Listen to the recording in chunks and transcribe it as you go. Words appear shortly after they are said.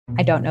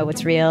I don't know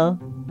what's real.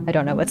 I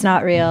don't know what's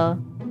not real.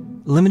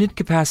 Limited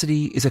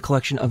Capacity is a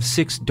collection of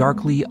 6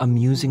 darkly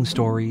amusing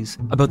stories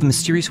about the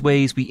mysterious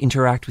ways we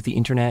interact with the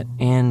internet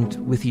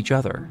and with each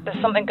other.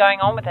 There's something going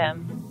on with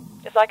him.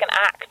 It's like an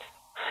act.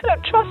 I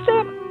don't trust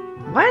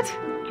him. What?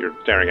 You're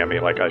staring at me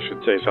like I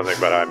should say something,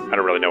 but I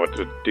don't really know what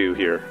to do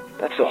here.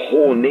 That's the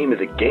whole name of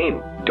the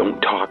game.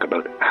 Don't talk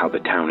about how the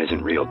town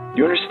isn't real.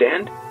 You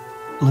understand?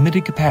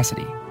 Limited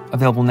Capacity.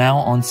 Available now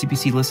on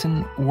CBC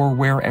Listen or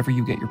wherever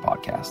you get your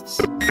podcasts.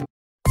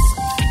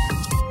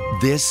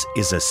 This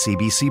is a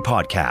CBC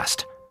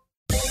podcast.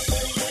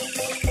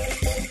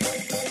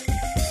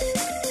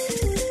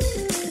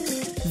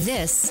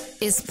 This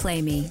is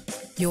Play Me,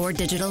 your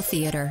digital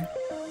theater.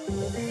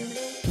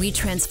 We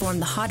transform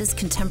the hottest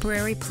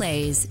contemporary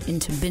plays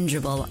into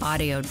bingeable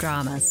audio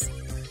dramas.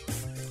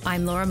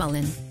 I'm Laura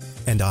Mullen.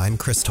 And I'm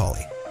Chris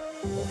Tolley.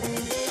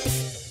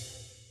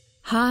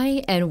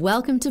 Hi, and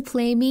welcome to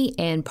Play Me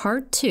and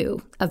Part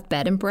 2 of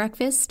Bed and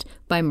Breakfast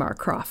by Mark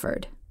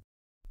Crawford.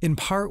 In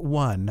Part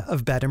 1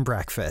 of Bed and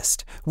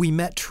Breakfast, we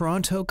met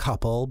Toronto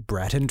couple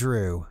Brett and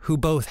Drew, who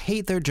both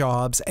hate their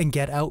jobs and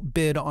get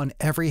outbid on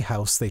every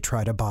house they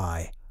try to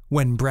buy.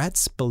 When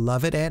Brett's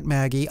beloved Aunt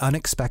Maggie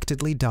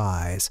unexpectedly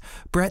dies,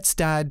 Brett's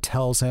dad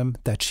tells him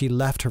that she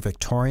left her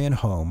Victorian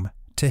home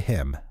to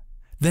him.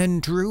 Then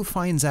Drew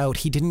finds out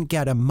he didn't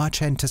get a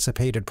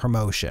much-anticipated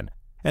promotion,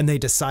 and they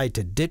decide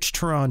to ditch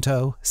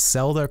Toronto,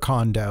 sell their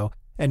condo,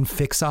 and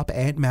fix up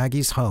Aunt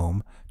Maggie's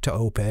home to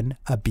open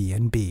a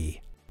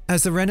B&B.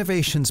 As the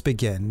renovations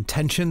begin,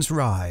 tensions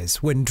rise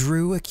when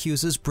Drew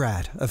accuses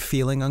Brett of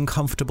feeling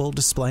uncomfortable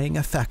displaying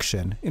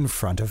affection in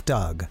front of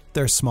Doug,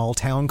 their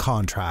small-town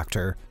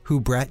contractor, who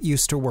Brett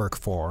used to work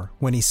for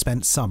when he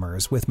spent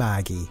summers with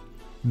Maggie.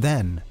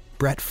 Then,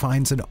 Brett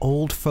finds an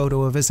old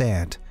photo of his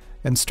aunt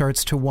and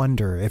starts to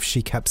wonder if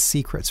she kept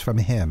secrets from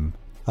him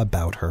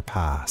about her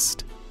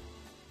past.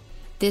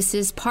 This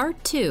is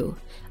Part 2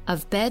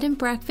 of Bed and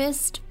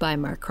Breakfast by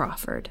Mark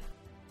Crawford.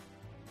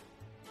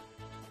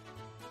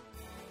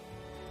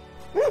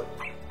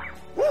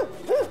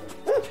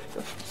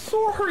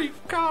 Sorry,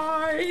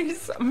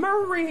 guys.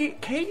 Murray,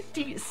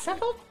 Katie,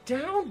 settle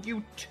down,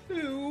 you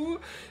two.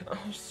 Oh,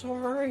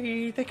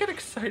 sorry. They get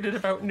excited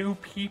about new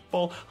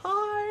people.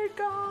 Hi,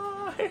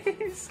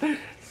 guys.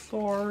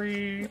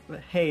 Sorry.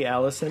 Hey,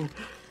 Allison.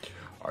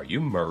 Are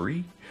you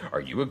Murray? Are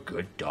you a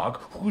good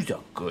dog? Who's a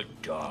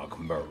good dog,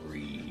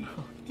 Murray?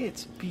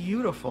 It's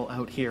beautiful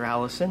out here,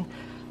 Allison.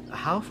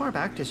 How far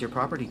back does your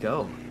property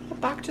go?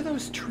 Back to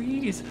those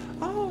trees.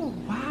 Oh,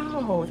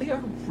 wow. They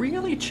are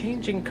really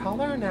changing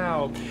color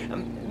now.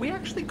 We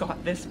actually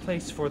got this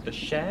place for the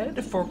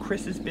shed for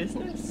Chris's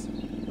business.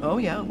 Oh,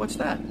 yeah? What's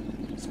that?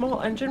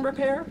 Small engine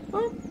repair.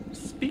 Oh,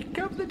 speak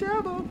of the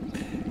devil.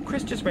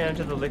 Chris just ran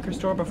to the liquor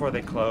store before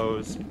they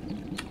closed.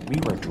 We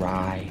were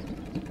dry.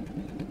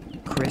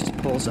 Chris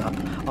pulls up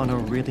on a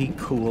really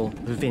cool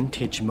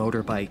vintage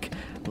motorbike.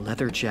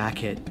 Leather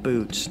jacket,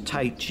 boots,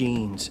 tight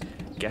jeans.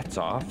 Gets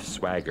off,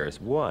 swaggers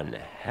one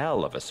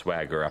hell of a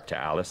swagger up to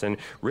Allison,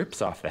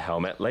 rips off the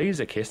helmet, lays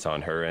a kiss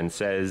on her, and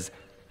says,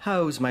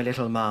 "How's my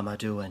little mama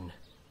doing?"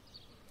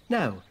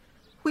 Now,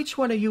 which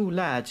one of you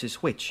lads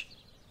is which?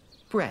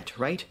 Brett,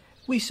 right?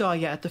 We saw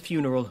you at the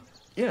funeral.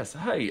 Yes,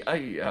 hi.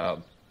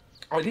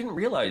 I didn't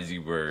realize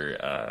you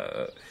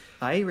were,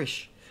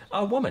 Irish.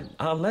 A woman,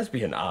 a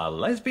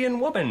lesbian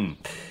woman.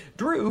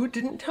 Drew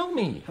didn't tell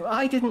me.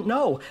 I didn't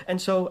know.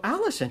 And so,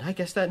 Allison, I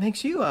guess that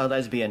makes you a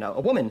lesbian, a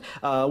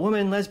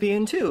woman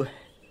lesbian too.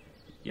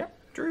 Yep,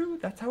 Drew,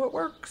 that's how it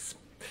works.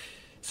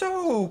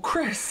 So,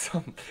 Chris,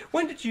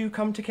 when did you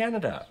come to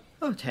Canada?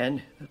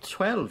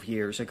 12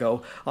 years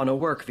ago, on a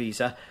work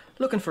visa,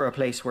 looking for a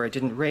place where it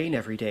didn't rain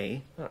every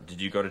day. Did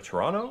you go to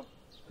Toronto?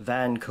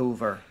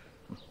 Vancouver.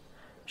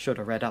 Should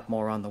have read up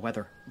more on the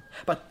weather.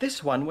 But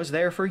this one was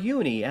there for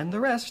uni, and the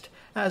rest,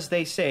 as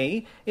they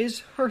say,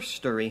 is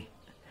herstory.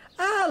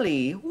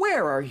 Allie,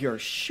 where are your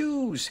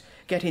shoes?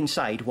 Get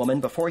inside,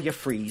 woman, before you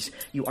freeze.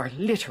 You are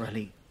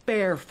literally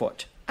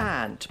barefoot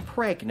and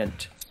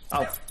pregnant.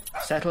 Oh,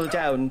 settle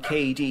down,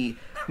 KD.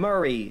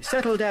 Murray,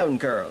 settle down,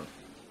 girl.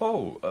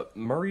 Oh,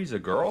 Murray's a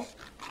girl?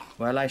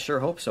 Well, I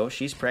sure hope so.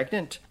 She's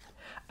pregnant.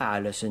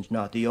 Allison's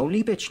not the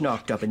only bitch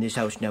knocked up in this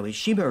house now, is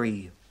she,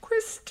 Murray?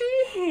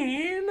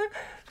 Christine!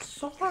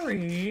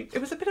 Sorry.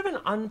 It was a bit of an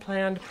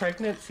unplanned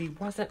pregnancy,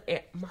 wasn't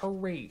it,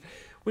 Murray?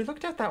 We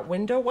looked out that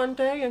window one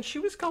day and she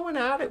was going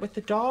at it with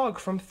the dog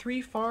from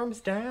 3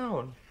 farms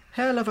down.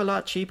 Hell of a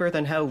lot cheaper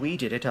than how we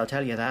did it, I'll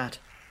tell you that.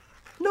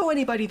 Know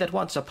anybody that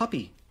wants a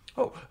puppy?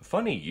 Oh,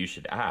 funny you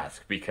should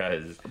ask,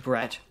 because...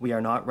 Brett, we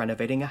are not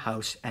renovating a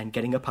house and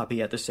getting a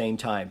puppy at the same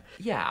time.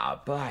 Yeah,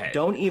 but...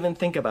 Don't even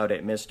think about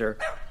it, mister.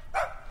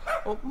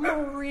 Oh,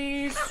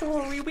 Murray,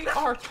 sorry, we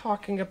are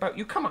talking about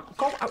you. Come on,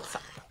 go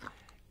outside.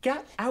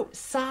 Get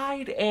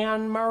outside,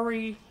 Anne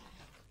Murray.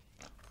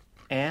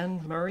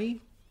 Anne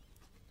Murray?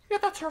 Yeah,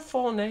 that's her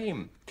full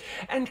name.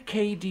 And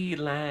K.D.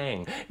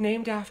 Lang,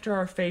 named after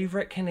our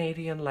favorite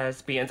Canadian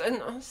lesbians.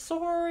 And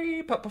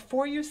sorry, but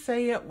before you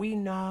say it, we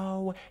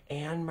know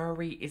Anne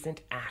Murray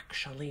isn't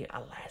actually a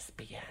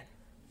lesbian.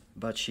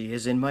 But she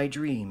is in my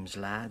dreams,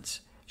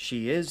 lads.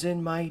 She is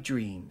in my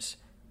dreams.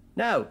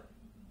 Now,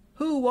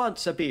 who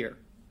wants a beer?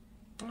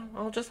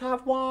 I'll just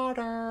have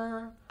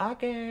water.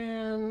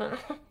 Again.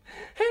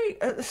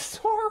 Hey,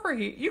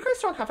 sorry. You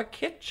guys don't have a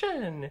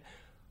kitchen.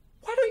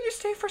 Why don't you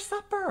stay for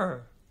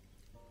supper?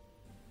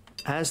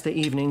 As the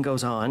evening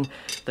goes on,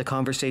 the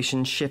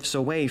conversation shifts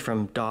away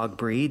from dog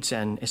breeds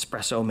and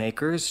espresso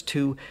makers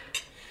to...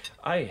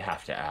 I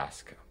have to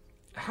ask,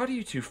 how do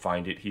you two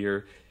find it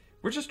here?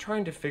 We're just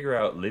trying to figure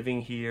out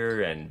living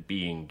here and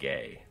being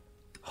gay.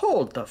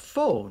 Hold the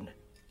phone.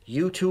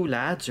 You two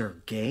lads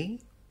are gay?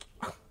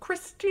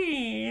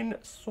 Christine,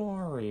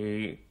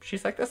 sorry.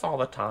 She's like this all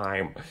the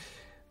time.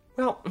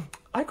 Well,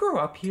 I grew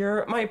up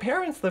here. My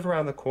parents live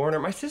around the corner.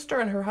 My sister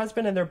and her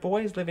husband and their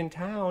boys live in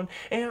town.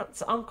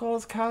 Aunts,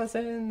 uncles,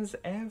 cousins,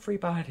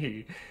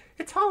 everybody.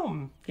 It's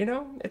home, you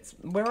know? It's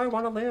where I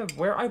want to live,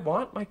 where I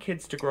want my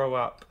kids to grow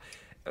up.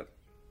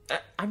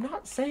 I'm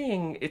not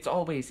saying it's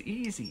always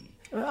easy.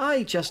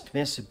 I just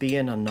miss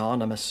being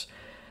anonymous.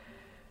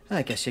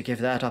 I guess you give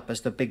that up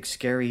as the big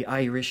scary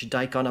Irish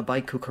dyke on a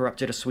bike who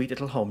corrupted a sweet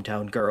little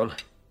hometown girl.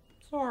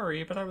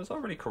 Sorry, but I was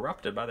already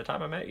corrupted by the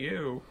time I met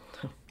you.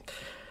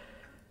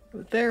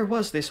 There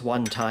was this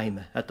one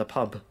time at the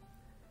pub.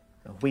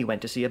 We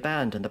went to see a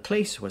band and the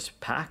place was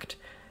packed.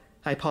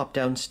 I popped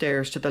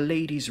downstairs to the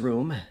ladies'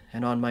 room,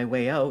 and on my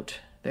way out,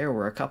 there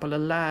were a couple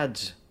of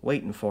lads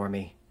waiting for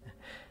me.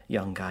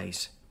 Young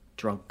guys,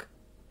 drunk.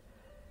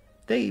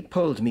 They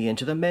pulled me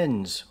into the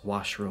men's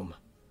washroom,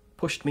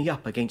 pushed me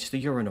up against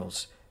the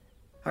urinals.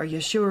 Are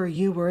you sure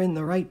you were in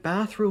the right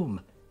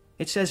bathroom?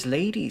 It says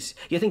ladies.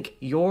 You think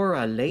you're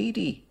a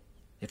lady?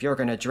 If you're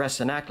going to dress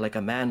and act like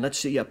a man, let's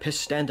see you piss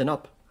standing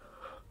up.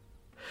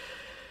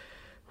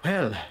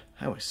 Well,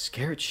 I was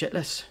scared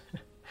shitless.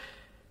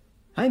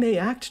 I may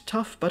act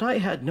tough, but I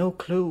had no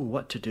clue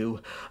what to do.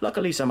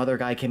 Luckily, some other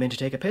guy came in to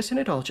take a piss, and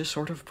it all just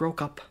sort of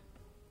broke up.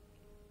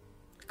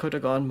 Could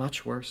have gone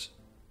much worse.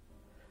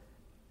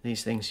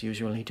 These things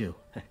usually do.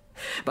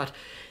 But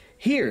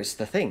here's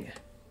the thing.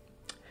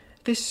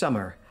 This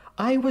summer,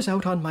 I was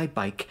out on my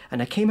bike,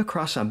 and I came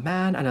across a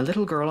man and a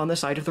little girl on the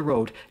side of the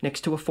road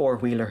next to a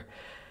four-wheeler.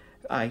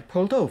 I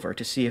pulled over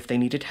to see if they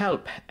needed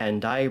help,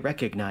 and I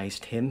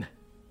recognized him.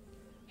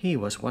 He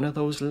was one of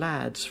those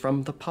lads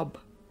from the pub.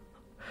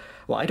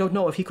 Well, I don't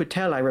know if he could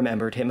tell I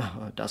remembered him.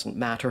 It doesn't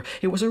matter.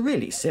 It was a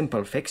really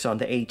simple fix on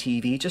the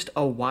ATV, just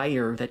a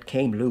wire that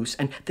came loose,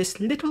 and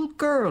this little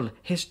girl,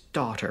 his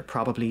daughter,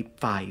 probably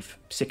 5,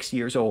 6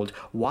 years old,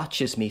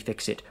 watches me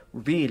fix it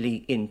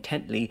really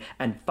intently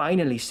and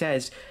finally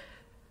says,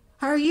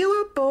 "Are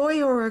you a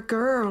boy or a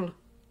girl?"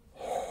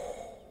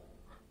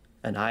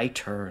 And I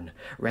turn,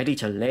 ready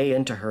to lay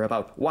into her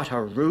about what a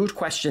rude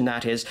question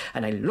that is,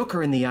 and I look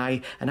her in the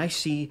eye, and I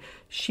see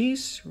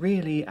she's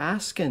really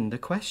asking the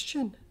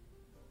question.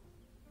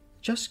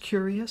 Just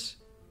curious.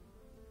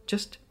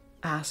 Just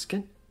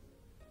asking.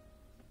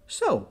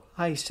 So,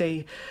 I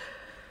say,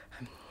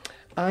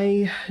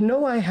 "I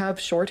know I have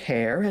short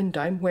hair, and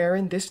I'm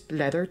wearing this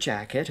leather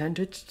jacket, and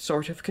it's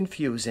sort of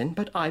confusing,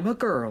 but I'm a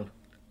girl.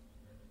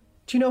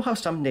 Do you know how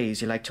some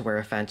days you like to wear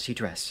a fancy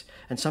dress,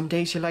 and some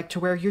days you like to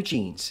wear your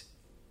jeans?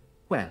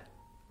 Well,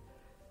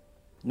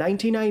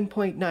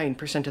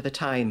 99.9% of the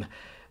time,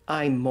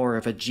 I'm more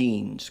of a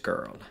jeans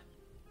girl."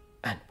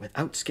 And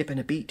without skipping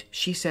a beat,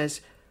 she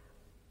says,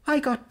 "I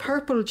got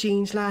purple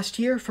jeans last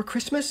year for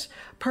Christmas.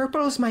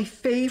 Purple's my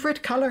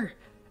favourite colour."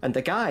 And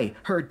the guy,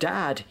 her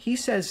dad, he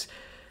says,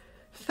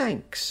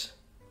 "Thanks."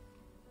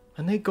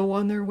 And they go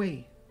on their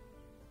way.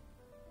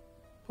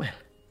 Well,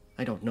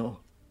 I don't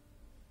know.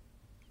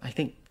 I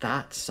think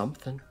that's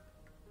something.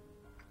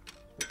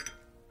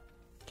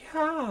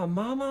 Yeah,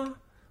 Mama.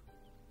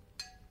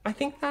 I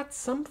think that's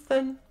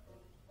something.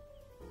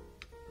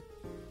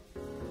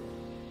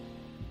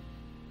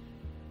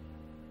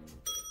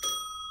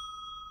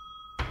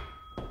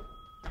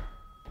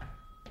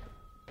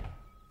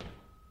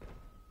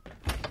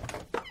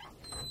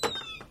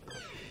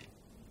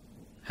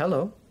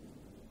 Hello.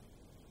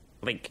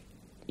 Like,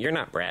 you're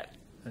not Brett.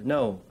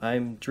 No,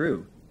 I'm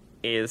Drew.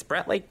 Is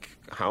Brett, like,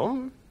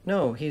 home?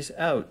 No, he's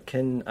out.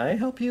 Can I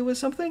help you with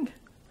something?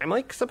 I'm,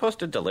 like, supposed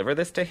to deliver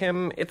this to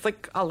him. It's,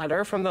 like, a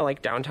letter from the,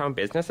 like, Downtown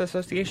Business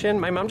Association.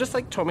 My mom just,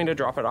 like, told me to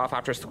drop it off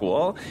after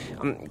school.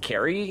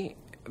 Carrie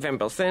Van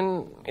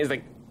Bilsen is,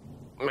 like,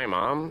 my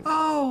mom.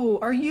 Oh,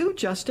 are you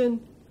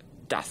Justin?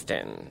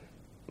 Dustin.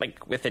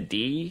 Like, with a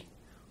D?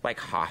 Like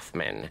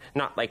Hoffman,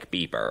 not like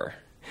Bieber.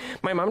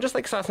 My mom just,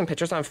 like, saw some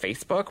pictures on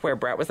Facebook where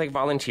Brett was, like,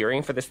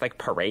 volunteering for this, like,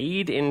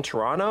 parade in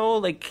Toronto.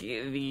 Like,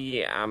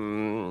 the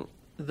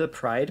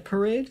Pride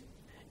Parade?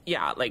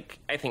 Yeah, like,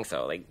 I think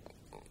so. Like,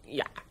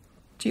 yeah.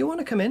 Do you want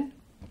to come in?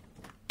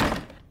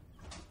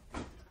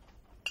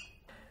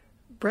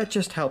 Brett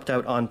just helped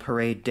out on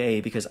parade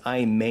day because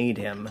I made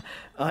him.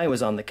 I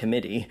was on the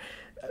committee.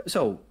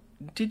 So,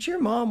 did your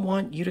mom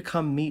want you to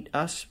come meet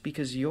us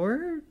because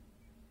you're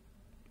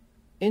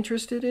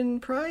interested in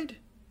Pride?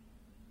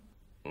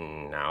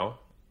 No.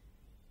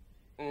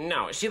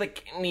 No, she,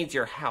 like, needs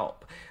your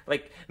help.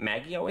 Like,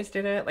 Maggie always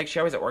did it. Like, she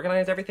always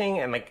organized everything,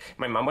 and, like,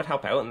 my mom would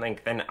help out, and,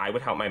 like, then I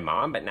would help my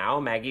mom, but now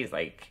Maggie's,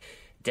 like,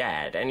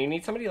 dead, and you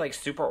need somebody, like,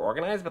 super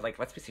organized, but, like,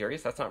 let's be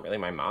serious, that's not really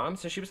my mom.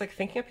 So she was, like,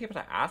 thinking of people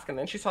to ask, and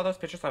then she saw those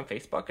pictures on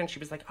Facebook, and she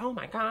was like, oh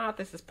my god,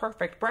 this is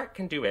perfect, Brett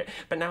can do it.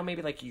 But now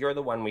maybe, like, you're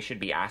the one we should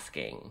be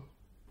asking.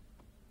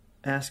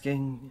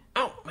 Asking?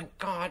 Oh my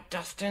god,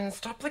 Dustin,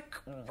 stop, like,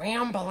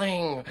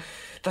 rambling.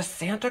 The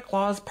Santa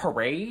Claus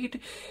parade?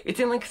 It's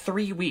in, like,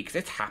 3 weeks.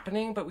 It's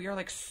happening, but we are,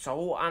 like,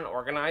 so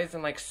unorganized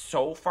and, like,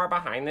 so far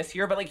behind this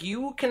year, but, like,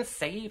 you can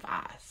save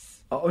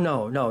us. Oh,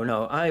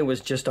 no. I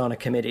was just on a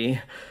committee.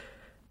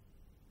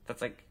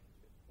 That's, like,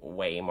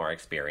 way more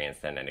experience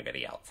than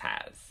anybody else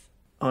has.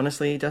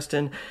 Honestly,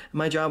 Dustin,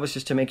 my job was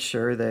just to make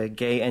sure the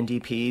gay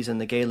NDPs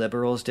and the gay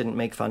liberals didn't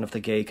make fun of the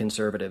gay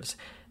conservatives.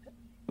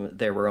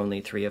 There were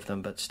only 3 of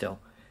them, but still.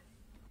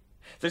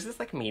 There's this,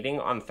 like, meeting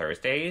on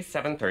Thursday,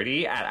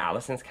 7:30 at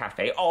Allison's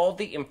Cafe. All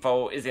the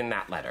info is in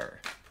that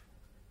letter.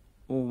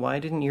 Why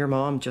didn't your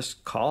mom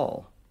just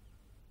call?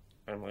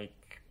 I'm,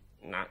 like,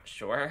 not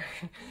sure.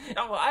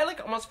 Oh, I,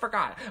 like, almost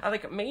forgot. I,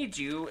 like, made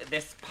you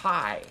this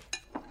pie.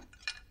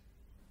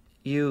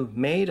 You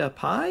made a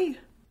pie?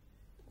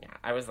 Yeah,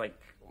 I was, like,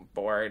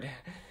 bored.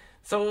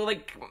 So,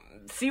 like,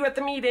 see you at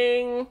the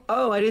meeting.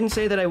 Oh, I didn't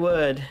say that I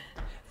would.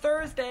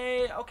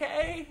 Thursday,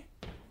 okay?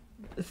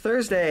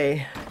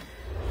 Thursday.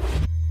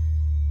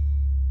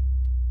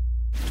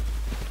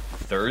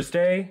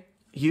 Thursday?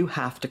 You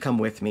have to come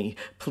with me,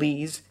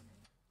 please.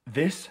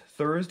 This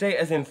Thursday,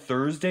 as in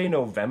Thursday,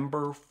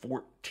 November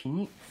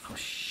 14th? Oh,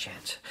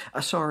 shit.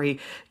 Sorry,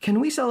 can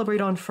we celebrate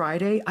on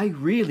Friday? I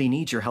really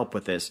need your help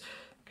with this.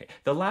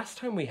 The last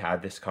time we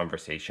had this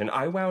conversation,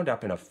 I wound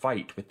up in a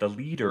fight with the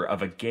leader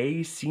of a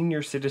gay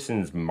senior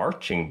citizens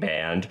marching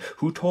band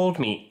who told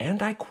me, and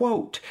I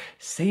quote,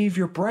 "Save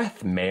your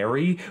breath,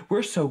 Mary.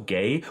 We're so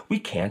gay, we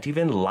can't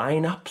even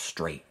line up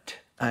straight."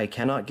 I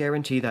cannot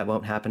guarantee that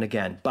won't happen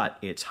again, but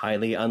it's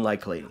highly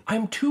unlikely.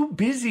 I'm too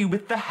busy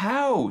with the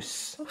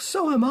house.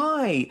 So am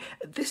I.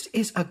 This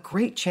is a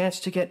great chance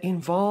to get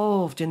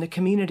involved in the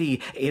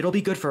community. It'll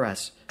be good for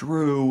us.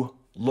 Drew,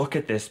 look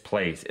at this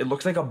place. It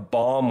looks like a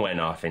bomb went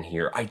off in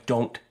here. I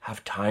don't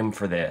have time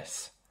for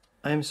this.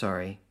 I'm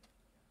sorry.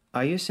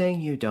 Are you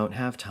saying you don't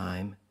have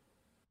time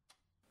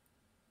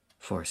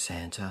for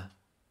Santa?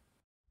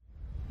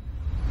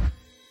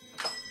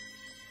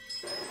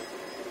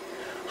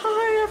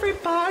 Hi,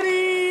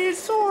 everybody.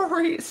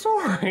 Sorry.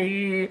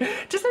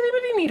 Does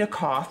anybody need a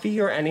coffee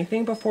or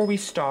anything before we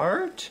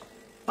start?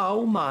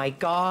 Oh my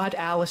god,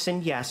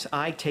 Allison, yes,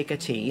 I'd take a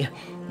tea.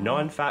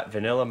 Non-fat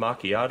vanilla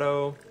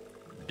macchiato.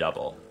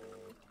 Double.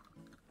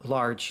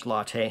 Large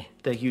latte,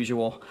 the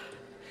usual.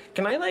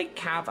 Can I, like,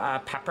 have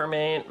a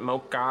peppermint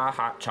mocha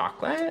hot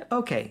chocolate?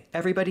 Okay,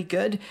 everybody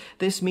good?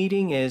 This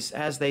meeting is,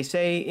 as they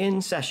say,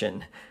 in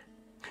session.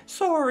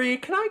 Sorry,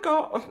 can I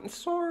go?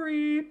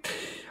 Sorry.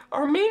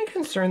 Our main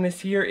concern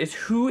this year is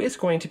who is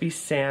going to be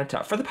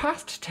Santa. For the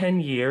past 10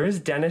 years,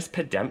 Dennis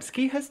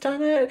Podemski has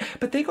done it,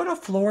 but they go to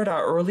Florida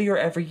earlier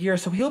every year,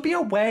 so he'll be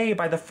away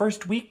by the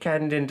first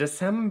weekend in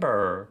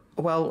December.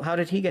 Well, how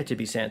did he get to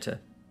be Santa?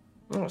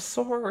 Oh,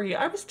 sorry.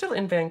 I was still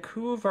in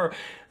Vancouver.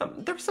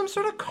 There was some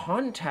sort of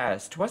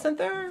contest, wasn't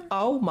there?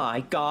 Oh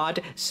my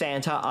god,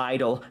 Santa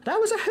Idol. That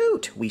was a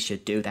hoot. We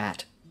should do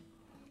that.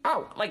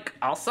 Oh, like,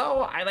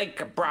 also, I,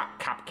 like, brought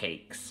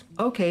cupcakes.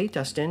 Okay,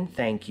 Dustin,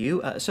 thank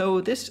you.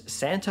 So this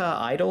Santa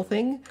Idol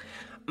thing?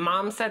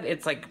 Mom said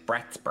it's, like,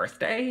 Brett's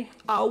birthday.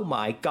 Oh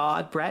my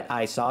god, Brett,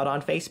 I saw it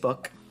on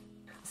Facebook.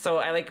 So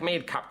I, like,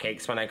 made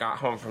cupcakes when I got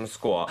home from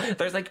school.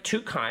 There's, like,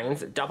 2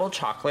 kinds. Double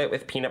chocolate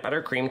with peanut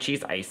butter cream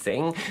cheese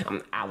icing.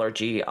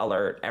 Allergy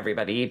alert,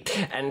 everybody.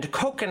 And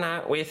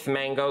coconut with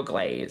mango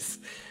glaze.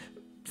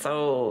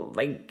 So,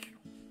 like,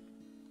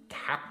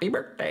 happy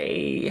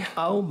birthday.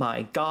 Oh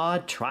my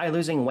god, try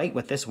losing weight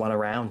with this one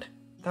around.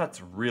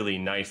 That's really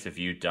nice of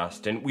you,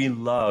 Dustin. We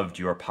loved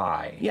your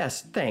pie.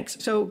 Yes, thanks.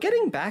 So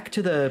getting back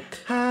to the...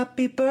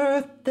 Happy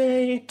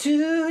birthday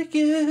to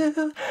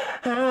you.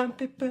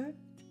 Happy birthday.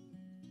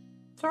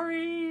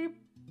 Sorry.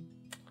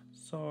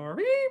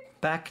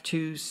 Back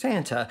to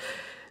Santa.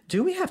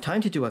 Do we have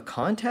time to do a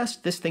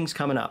contest? This thing's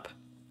coming up.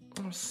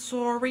 I'm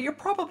sorry, you're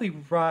probably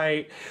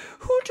right.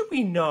 Who do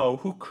we know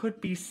who could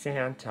be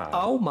Santa?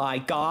 Oh my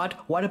god,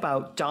 what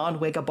about Don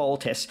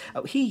Wigaboltis?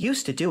 Oh, he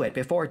used to do it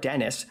before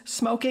Dennis,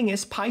 smoking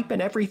his pipe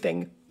and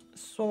everything.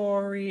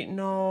 Sorry,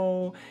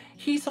 no.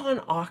 He's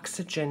on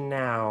oxygen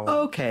now.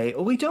 Okay,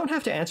 we don't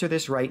have to answer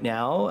this right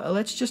now.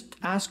 Let's just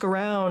ask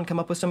around, come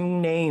up with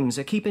some names,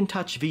 keep in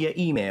touch via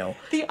email.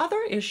 The other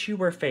issue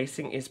we're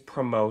facing is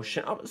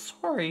promotion. Oh,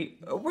 sorry,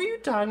 were you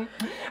done?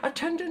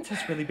 Attendance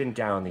has really been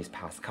down these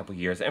past couple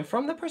years, and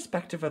from the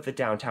perspective of the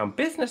Downtown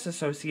Business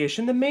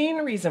Association, the main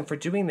reason for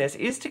doing this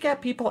is to get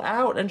people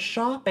out and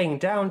shopping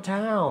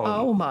downtown.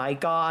 Oh my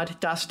god,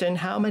 Dustin,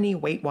 how many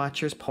Weight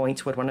Watchers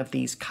points would one of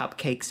these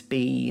cupcakes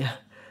be?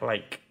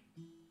 Like,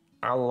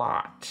 a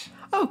lot.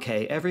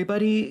 Okay,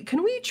 everybody,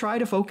 can we try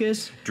to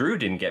focus? Drew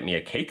didn't get me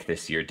a cake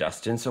this year,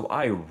 Dustin, so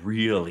I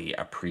really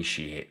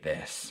appreciate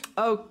this.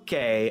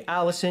 Okay,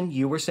 Allison,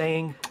 you were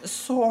saying?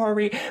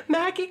 Sorry,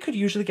 Maggie could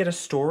usually get a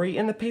story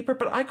in the paper,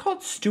 but I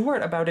called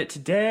Stuart about it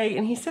today,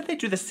 and he said they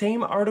do the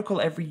same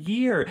article every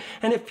year,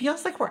 and it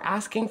feels like we're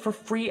asking for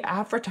free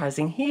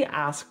advertising. He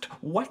asked,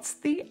 what's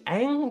the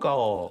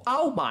angle?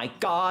 Oh my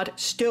God,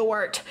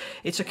 Stuart!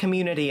 It's a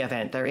community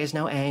event. There is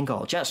no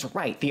angle. Just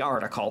write the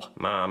article.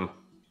 Mom.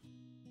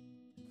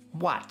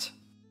 What?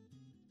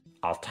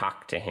 I'll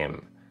talk to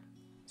him.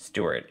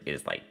 Stuart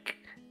is like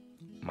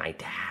my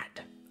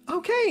dad.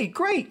 Okay,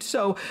 great.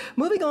 So,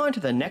 moving on to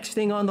the next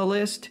thing on the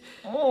list.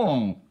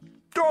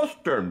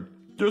 Dustin,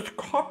 this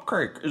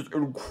cupcake is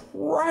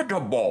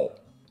incredible.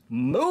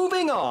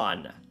 Moving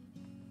on.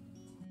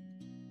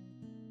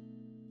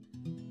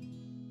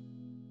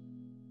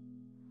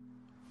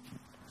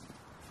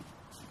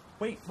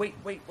 Wait.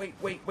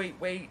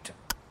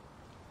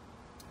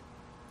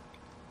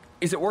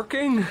 Is it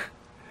working?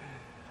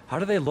 How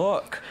do they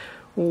look?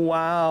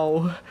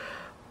 Wow.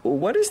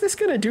 What is this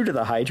gonna do to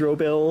the hydro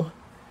bill?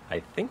 I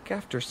think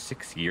after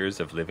 6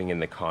 years of living in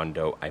the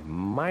condo, I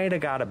might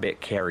have got a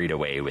bit carried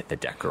away with the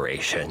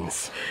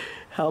decorations.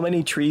 How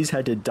many trees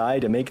had to die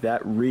to make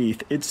that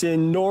wreath? It's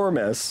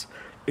enormous.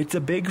 It's a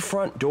big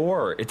front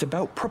door. It's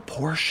about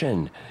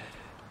proportion.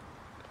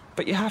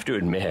 But you have to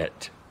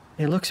admit,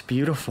 it looks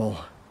beautiful.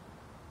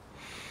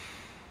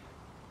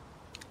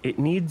 It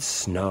needs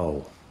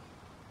snow.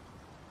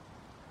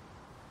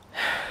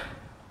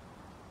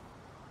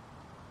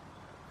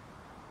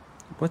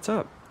 What's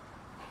up?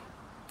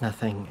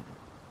 Nothing.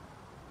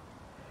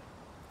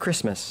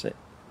 Christmas. It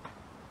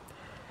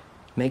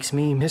makes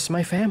me miss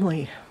my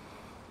family.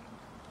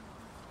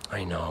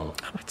 I know.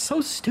 It's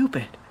so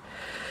stupid.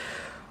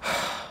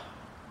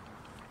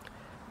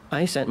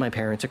 I sent my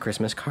parents a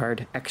Christmas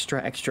card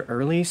extra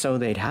early so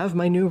they'd have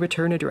my new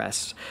return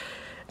address,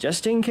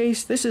 just in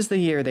case this is the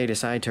year they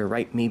decide to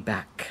write me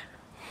back.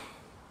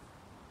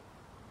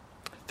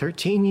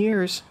 13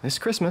 years this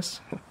Christmas.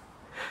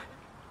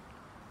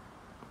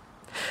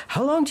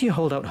 How long do you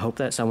hold out hope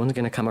that someone's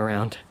gonna come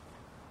around?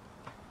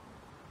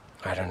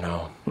 I don't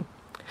know.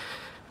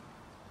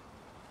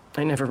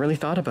 I never really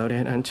thought about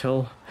it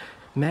until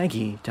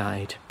Maggie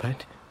died,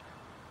 but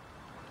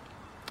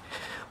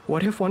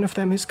what if one of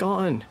them is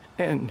gone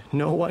and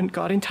no one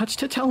got in touch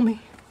to tell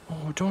me?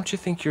 Oh, don't you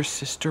think your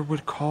sister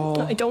would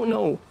call? I don't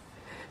know.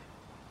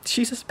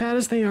 She's as bad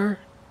as they are.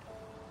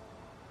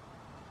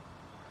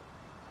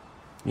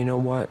 You know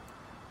what?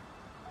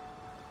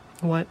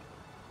 What?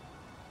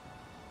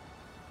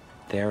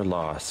 Their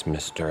loss,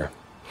 mister.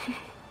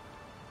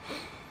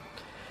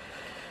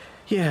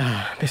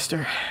 Yeah,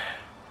 mister.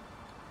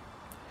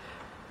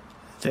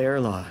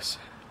 Their loss.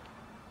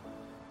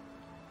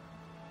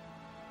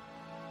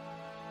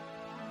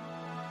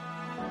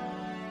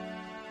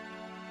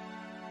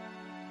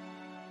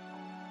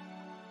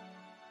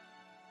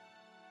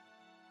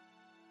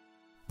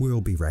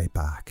 We'll be right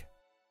back.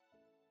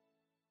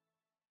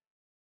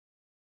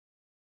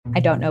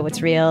 I don't know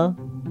what's real.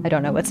 I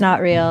don't know what's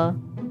not real.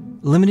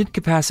 Limited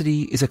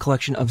Capacity is a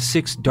collection of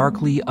 6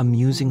 darkly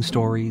amusing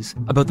stories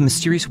about the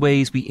mysterious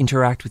ways we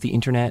interact with the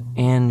internet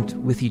and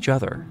with each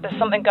other. There's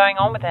something going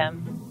on with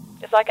him.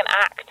 It's like an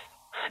act.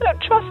 I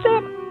don't trust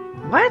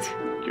him. What?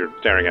 You're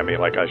staring at me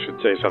like I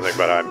should say something,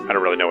 but I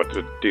don't really know what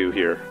to do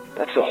here.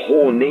 That's the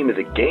whole name of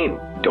the game.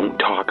 Don't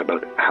talk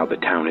about how the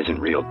town isn't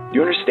real.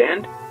 You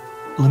understand?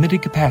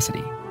 Limited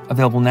Capacity,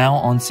 available now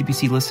on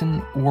CBC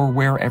Listen or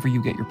wherever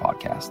you get your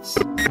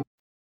podcasts.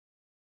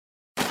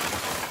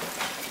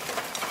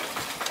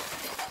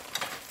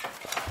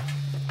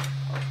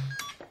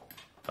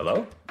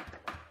 Hello?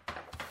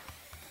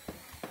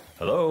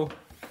 Hello?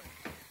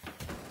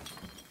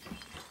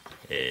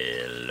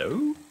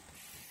 Hello?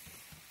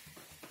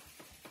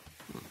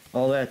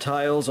 All that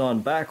tile's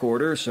on back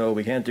order, so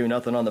we can't do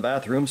nothing on the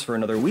bathrooms for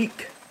another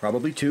week.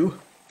 Probably 2.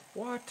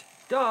 What?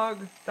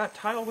 Doug, that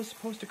tile was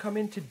supposed to come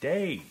in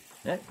today.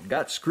 That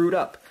got screwed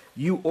up.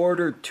 You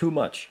ordered too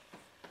much.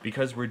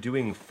 Because we're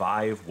doing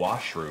 5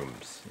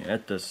 washrooms.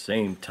 At the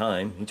same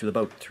time, each with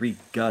about 3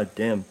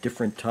 goddamn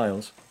different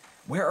tiles.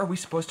 Where are we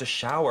supposed to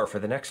shower for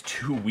the next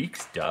 2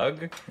 weeks,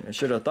 Doug? I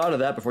should have thought of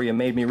that before you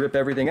made me rip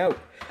everything out.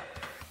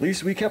 At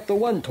least we kept the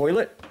one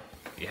toilet.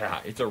 Yeah,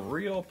 it's a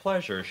real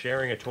pleasure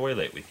sharing a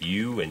toilet with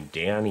you and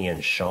Danny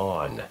and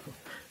Sean.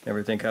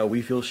 Ever think how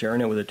we feel sharing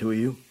it with the 2 of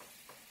you?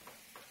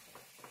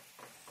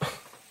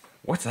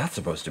 What's that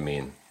supposed to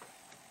mean?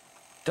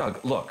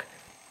 Doug, look,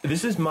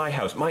 this is my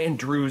house, my and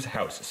Drew's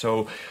house,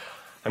 so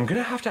I'm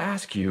gonna have to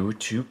ask you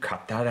to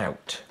cut that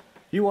out.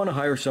 You want to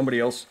hire somebody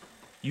else?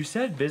 You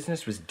said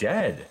business was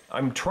dead.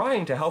 I'm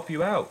trying to help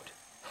you out.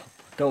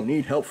 Don't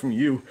need help from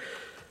you.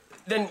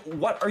 Then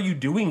what are you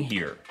doing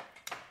here?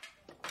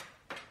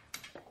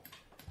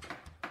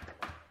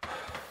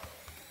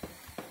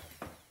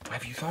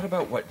 Have you thought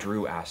about what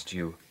Drew asked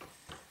you?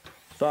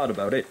 Thought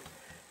about it.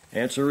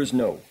 Answer is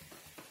no.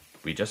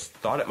 We just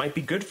thought it might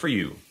be good for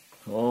you.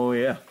 Oh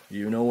yeah,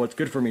 you know what's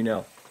good for me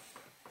now.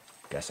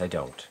 Guess I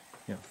don't.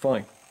 Yeah,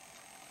 fine.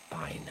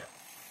 Fine.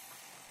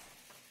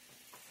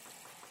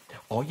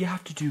 All you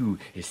have to do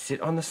is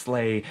sit on the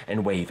sleigh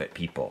and wave at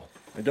people.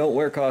 I don't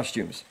wear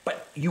costumes.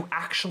 But you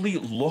actually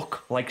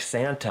look like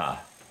Santa.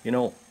 You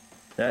know,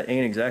 that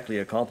ain't exactly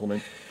a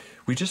compliment.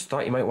 We just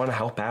thought you might want to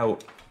help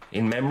out.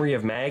 In memory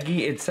of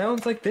Maggie, it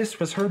sounds like this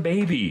was her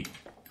baby.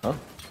 Huh?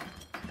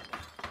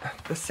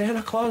 The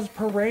Santa Claus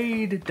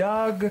parade,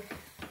 Doug.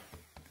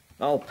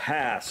 I'll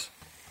pass.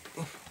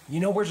 You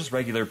know we're just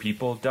regular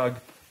people, Doug.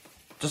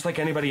 Just like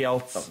anybody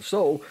else.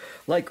 So,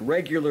 like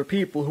regular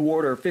people who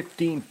order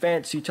 15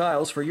 fancy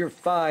tiles for your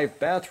 5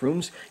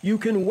 bathrooms, you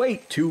can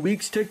wait 2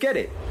 weeks to get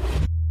it.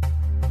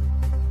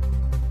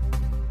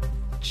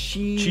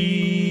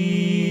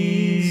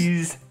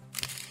 Cheese.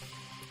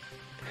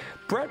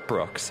 Brett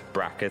Brooks,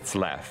 brackets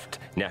left,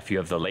 nephew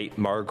of the late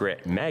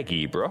Margaret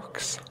Maggie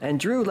Brooks, and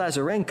Drew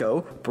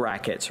Lazarenko,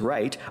 brackets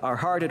right, are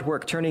hard at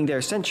work turning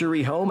their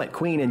century home at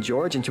Queen and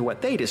George into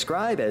what they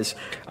describe as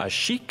a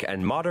chic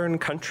and modern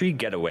country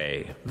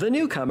getaway. The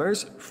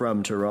newcomers,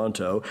 from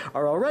Toronto,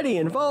 are already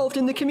involved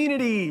in the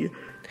community,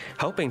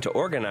 helping to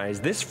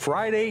organize this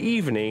Friday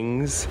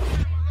evening's...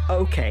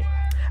 Okay.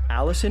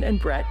 Allison and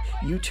Brett,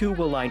 you two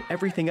will line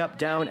everything up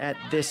down at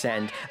this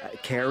end.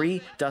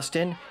 Carrie,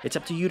 Dustin, it's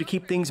up to you to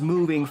keep things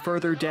moving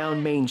further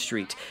down Main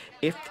Street.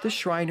 If the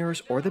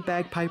Shriners or the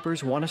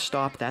Bagpipers want to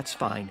stop, that's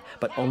fine,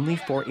 but only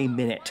for a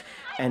minute.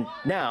 And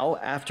now,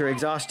 after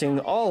exhausting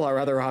all our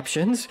other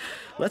options,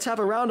 let's have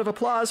a round of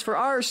applause for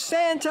our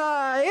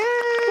Santa! Yay!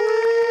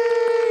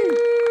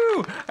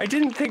 I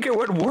didn't think it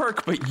would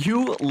work, but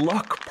you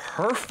look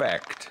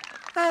perfect.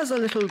 As a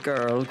little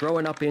girl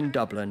growing up in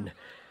Dublin,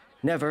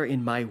 never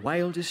in my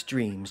wildest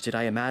dreams did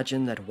I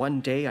imagine that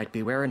one day I'd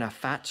be wearing a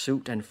fat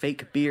suit and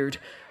fake beard,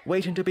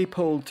 waiting to be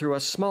pulled through a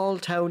small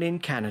town in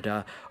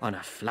Canada on a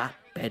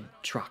flatbed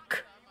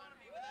truck.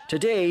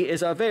 Today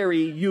is a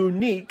very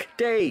unique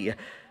day.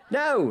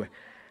 Now,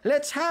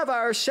 let's have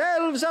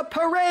ourselves a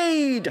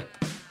parade!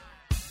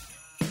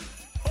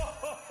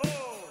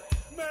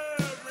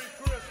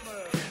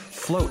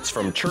 Floats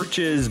from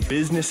churches,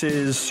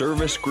 businesses,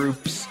 service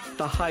groups,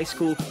 the high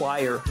school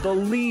choir, the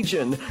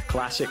Legion,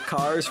 classic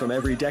cars from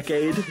every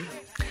decade.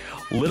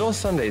 Little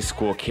Sunday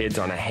school kids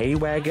on a hay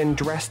wagon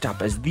dressed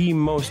up as the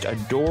most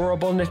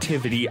adorable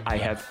nativity I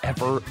have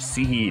ever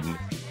seen.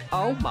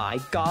 Oh my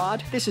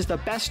God, this is the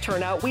best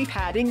turnout we've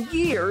had in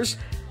years.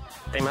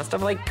 They must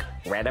have,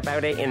 read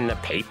about it in the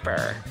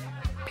paper.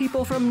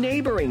 People from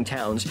neighboring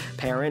towns,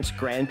 parents,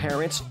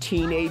 grandparents,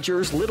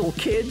 teenagers, little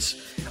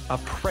kids. A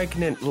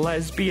pregnant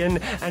lesbian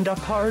and a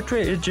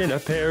partridge in a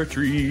pear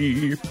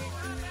tree.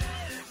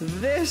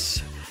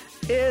 This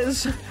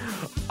is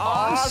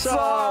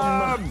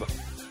awesome!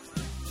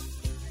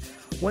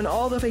 When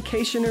all the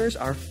vacationers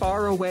are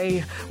far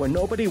away, when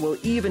nobody will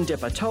even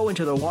dip a toe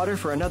into the water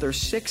for another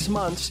 6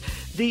 months,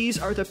 these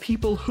are the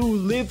people who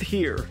live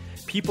here.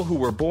 People who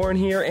were born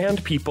here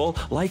and people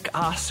like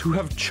us who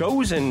have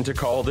chosen to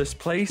call this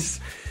place,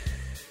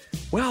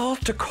 well,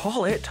 to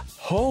call it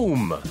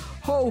home.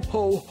 Ho,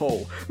 ho,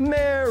 ho.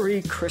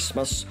 Merry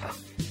Christmas.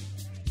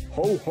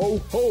 Ho, ho,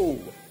 ho.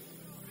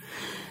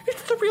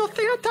 It's the real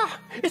Santa.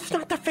 It's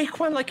not the fake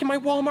one like in my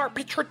Walmart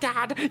picture,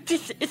 Dad.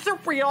 This is the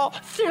real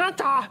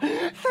Santa.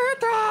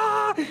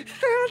 Santa!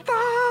 Santa!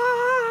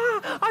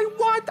 I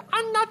want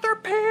another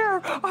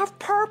pair of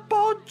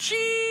purple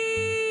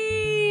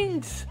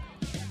jeans.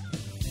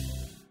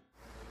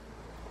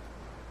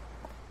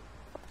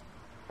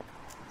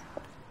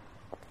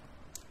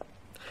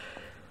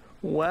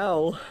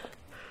 Well,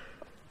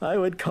 I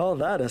would call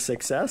that a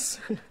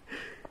success.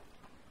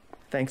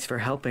 Thanks for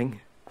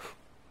helping.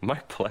 My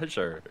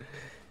pleasure.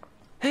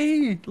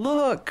 Hey,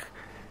 look!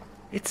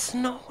 It's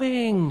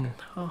snowing!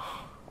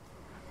 Oh.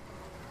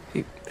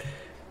 Hey,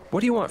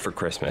 what do you want for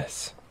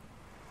Christmas?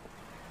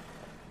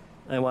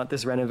 I want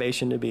this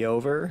renovation to be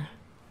over.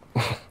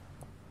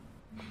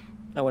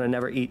 I want to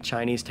never eat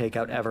Chinese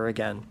takeout ever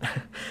again.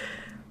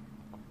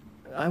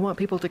 I want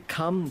people to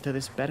come to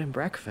this bed and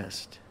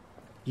breakfast.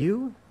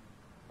 You?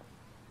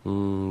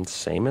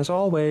 Same as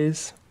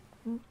always.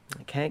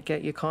 I can't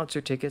get you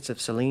concert tickets if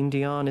Celine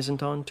Dion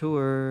isn't on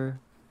tour.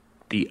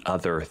 The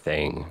other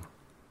thing.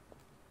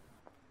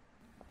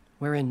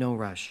 We're in no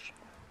rush.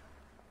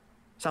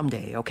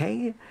 Someday,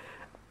 okay?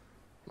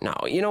 No,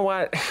 you know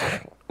what?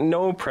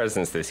 No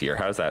presents this year.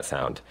 How's that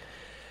sound?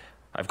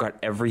 I've got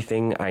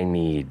everything I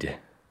need.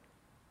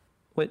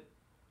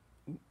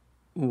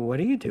 What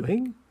are you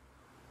doing?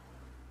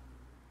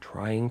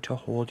 Trying to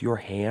hold your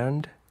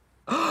hand?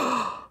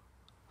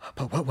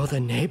 But what will the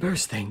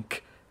neighbors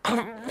think?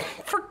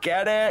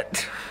 Forget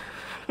it.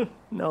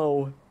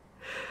 No.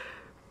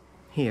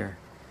 Here.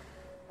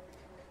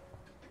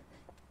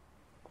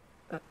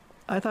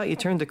 I thought you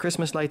turned the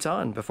Christmas lights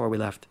on before we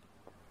left.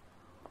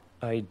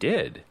 I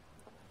did.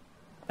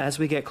 As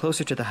we get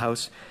closer to the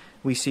house,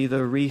 we see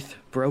the wreath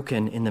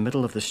broken in the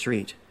middle of the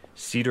street.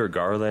 Cedar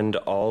garland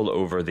all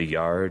over the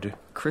yard.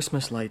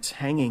 Christmas lights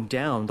hanging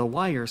down, the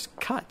wires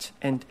cut,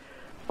 and...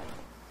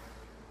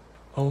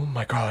 Oh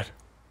my God.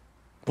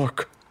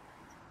 Look.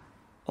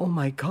 Oh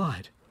my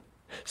God.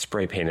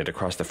 spray painted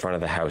across the front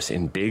of the house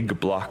in big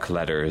block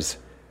letters.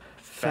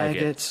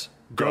 Faggots,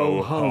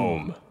 go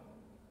home.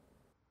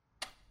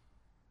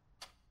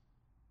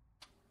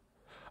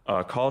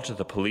 A call to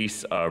the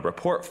police, a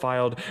report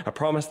filed, a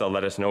promise they'll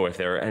let us know if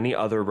there are any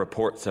other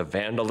reports of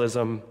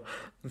vandalism.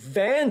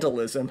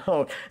 Vandalism?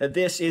 Oh,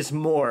 this is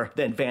more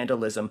than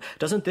vandalism.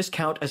 Doesn't this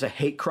count as a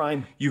hate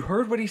crime? You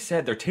heard what he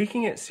said. They're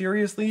taking it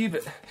seriously,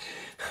 but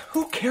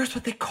who cares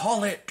what they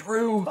call it,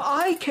 Drew?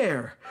 I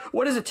care.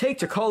 What does it take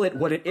to call it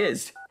what it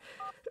is?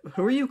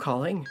 Who are you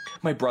calling?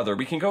 My brother.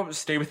 We can go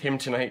stay with him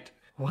tonight.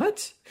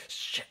 What?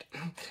 Shit.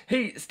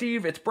 Hey,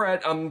 Steve, it's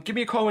Brett. Give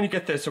me a call when you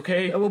get this,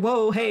 okay?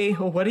 Whoa, hey,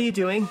 what are you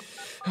doing?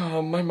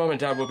 My mom and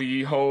dad will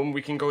be home.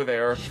 We can go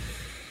there.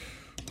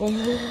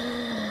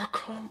 Oh,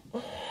 come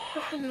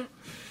on.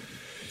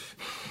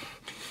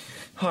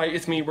 Hi,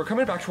 it's me. We're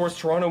coming back towards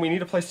Toronto. We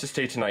need a place to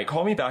stay tonight.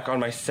 Call me back on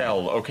my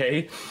cell,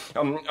 okay?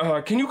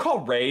 Can you call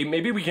Ray?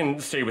 Maybe we can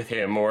stay with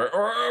him, or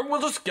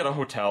we'll just get a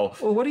hotel.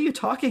 Well, what are you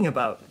talking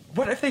about?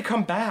 What if they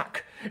come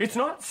back? It's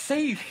not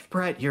safe.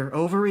 Brett, you're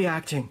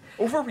overreacting.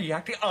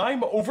 Overreacting?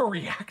 I'm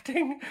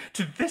overreacting?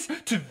 To this?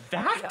 To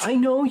that? I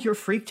know you're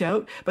freaked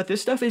out, but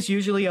this stuff is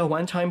usually a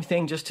one-time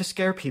thing just to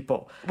scare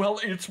people. Well,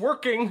 it's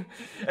working.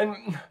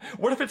 And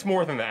what if it's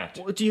more than that?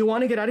 Well, do you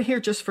want to get out of here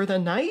just for the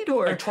night,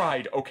 or...? I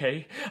tried,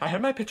 okay? I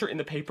had my picture in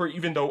the paper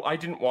even though I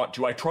didn't want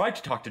to. I tried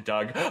to talk to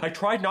Doug. I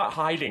tried not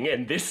hiding,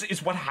 and this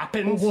is what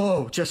happens.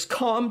 Whoa, just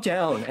calm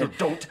down. And...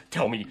 Don't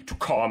tell me to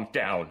calm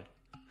down.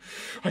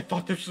 I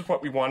thought this was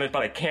what we wanted,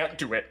 but I can't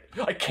do it.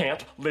 I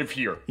can't live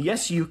here.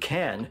 Yes, you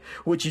can.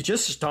 Would you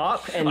just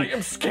stop and... I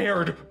am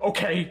scared,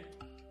 okay?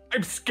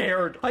 I'm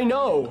scared. I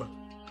know.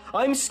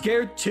 I'm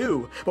scared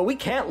too, but we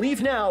can't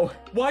leave now.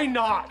 Why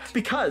not?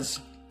 Because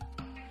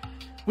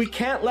we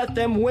can't let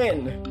them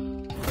win.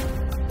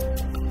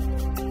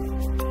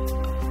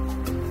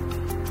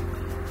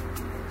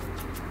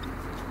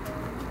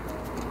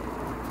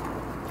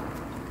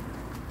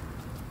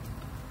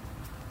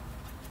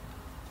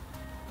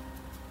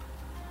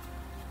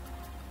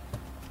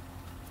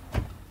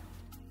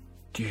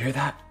 Do you hear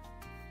that?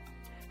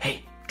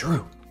 Hey, Drew.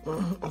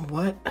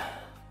 What?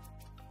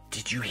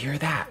 Did you hear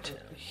that?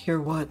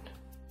 Hear what?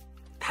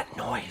 That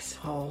noise.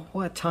 Oh,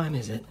 what time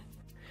is it?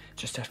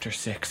 Just after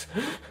 6.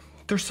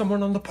 There's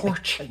someone on the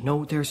porch.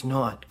 No, there's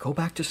not. Go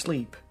back to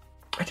sleep.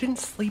 I didn't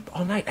sleep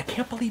all night. I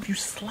can't believe you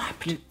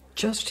slept. You're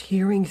just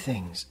hearing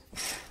things.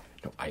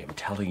 No, I am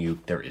telling you,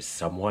 there is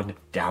someone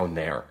down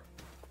there.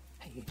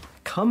 Hey,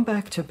 come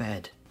back to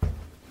bed.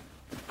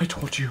 I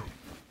told you.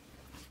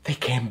 They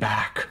came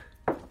back.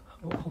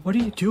 What are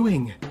you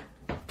doing?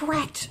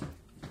 Brett!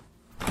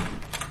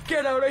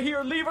 Get out of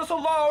here! Leave us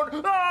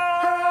alone!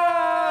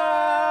 Ah!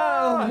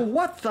 Oh,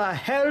 what the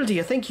hell do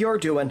you think you're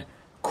doing?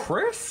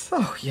 Chris?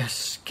 Oh, you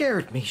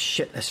scared me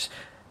shitless.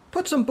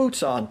 Put some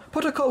boots on.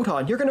 Put a coat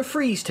on. You're gonna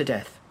freeze to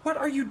death. What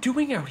are you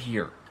doing out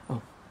here?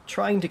 Oh,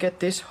 trying to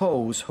get this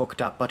hose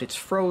hooked up, but it's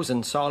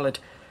frozen solid.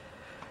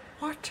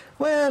 What?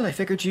 Well, I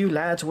figured you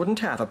lads wouldn't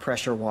have a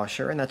pressure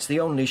washer, and that's the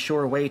only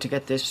sure way to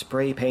get this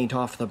spray paint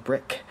off the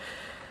brick.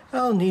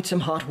 I'll need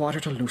some hot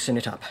water to loosen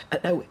it up.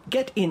 Now,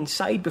 get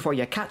inside before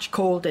you catch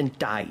cold and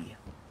die.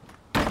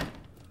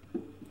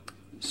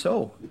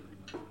 So,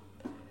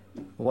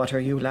 what are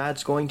you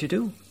lads going to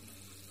do?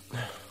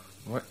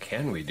 What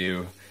can we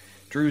do?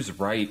 Drew's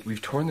right. We've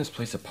torn this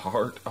place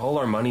apart. All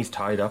our money's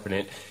tied up in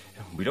it.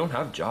 We don't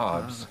have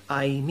jobs.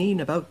 I mean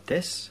about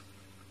this.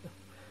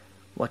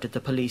 What did the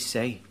police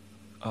say?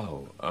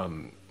 Oh,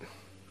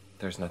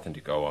 there's nothing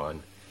to go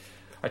on.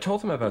 I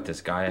told him about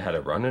this guy I had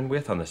a run-in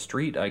with on the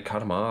street. I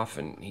cut him off,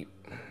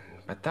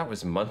 but that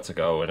was months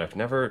ago, and I've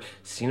never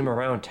seen him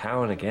around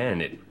town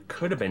again. It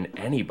could have been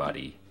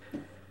anybody.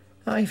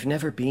 I've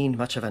never been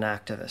much of an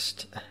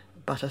activist,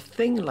 but a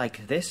thing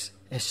like this,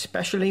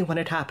 especially when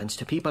it happens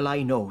to people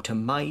I know, to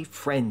my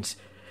friends,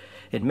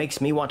 it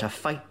makes me want to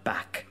fight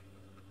back.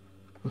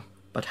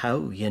 But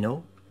how, you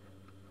know?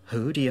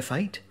 Who do you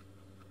fight?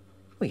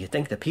 Well, you'd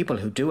think the people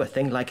who do a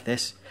thing like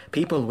this,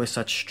 people with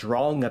such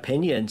strong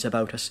opinions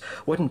about us,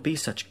 wouldn't be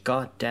such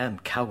goddamn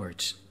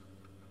cowards.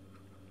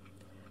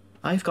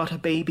 I've got a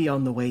baby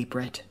on the way,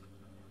 Brett.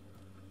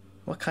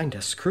 What kind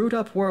of screwed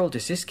up world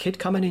is this kid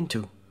coming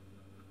into?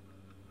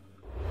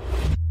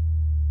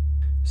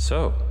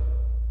 So,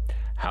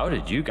 how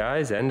did you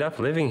guys end up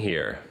living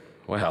here?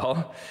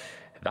 Well,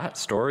 that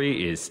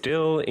story is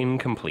still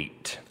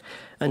incomplete.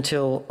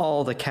 Until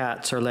all the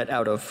cats are let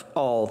out of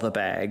all the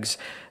bags.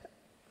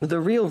 The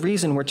real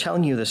reason we're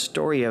telling you the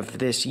story of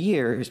this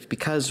year is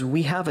because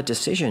we have a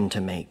decision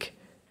to make.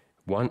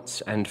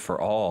 Once and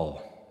for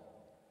all.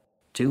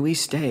 Do we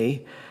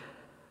stay,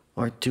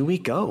 or do we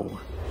go?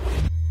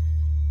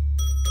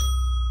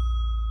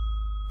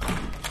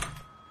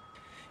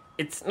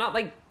 It's not,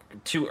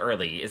 too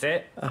early, is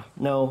it?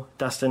 No,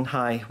 Dustin,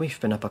 hi. We've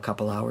been up a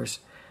couple hours.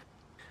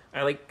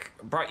 I,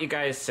 brought you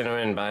guys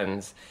cinnamon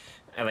buns.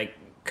 I,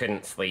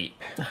 couldn't sleep.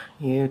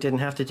 You didn't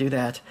have to do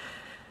that.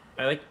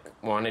 I,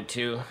 wanted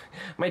to.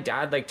 My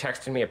dad,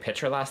 texted me a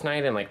picture last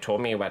night and,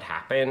 told me what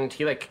happened.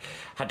 He,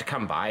 had to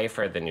come by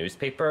for the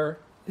newspaper.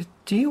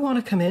 Do you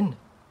want to come in?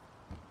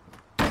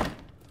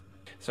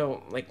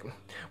 So,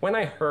 when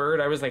I heard,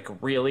 I was,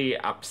 really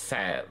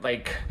upset.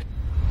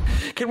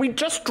 Can we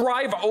just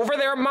drive over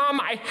there,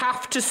 Mom? I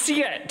have to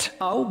see it!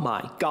 Oh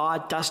my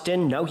God,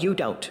 Dustin, no you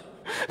don't.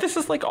 This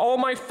is, all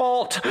my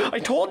fault. I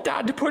told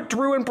Dad to put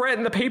Drew and Brett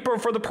in the paper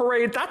for the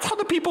parade. That's how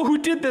the people who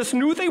did this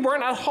knew they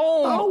weren't at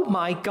home. Oh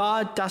my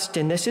God,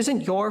 Dustin, this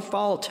isn't your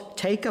fault.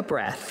 Take a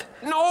breath.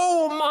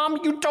 No, Mom,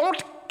 you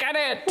don't get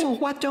it. Well,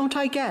 what don't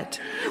I get?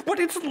 What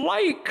it's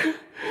like.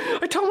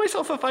 I tell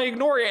myself if I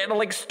ignore it,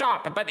 it'll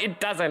stop, but it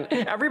doesn't.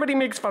 Everybody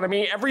makes fun of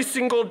me every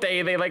single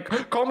day. They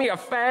call me a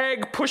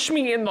fag, push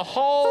me in the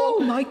hall. Oh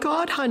my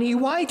God, honey,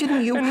 why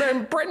didn't you? And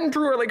then Brett and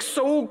Drew are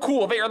so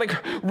cool. They are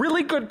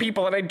really good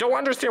people, and I don't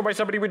understand why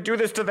somebody would do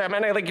this to them.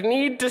 And I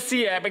need to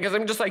see it because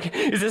I'm just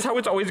is this how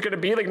it's always gonna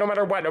be? No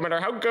matter what, no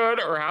matter how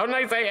good or how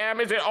nice I am,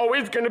 is it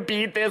always gonna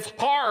be this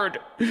hard?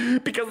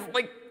 Because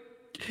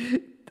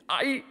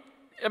I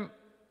am.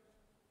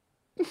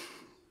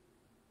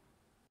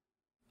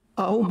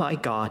 Oh my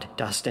God,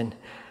 Dustin.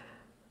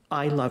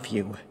 I love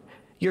you.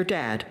 Your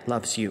dad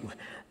loves you.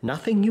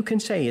 Nothing you can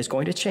say is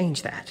going to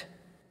change that.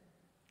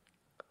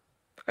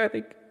 I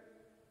think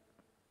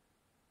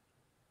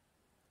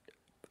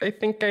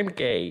I'm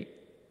gay.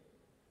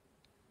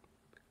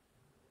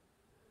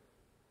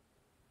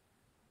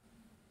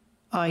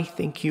 I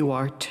think you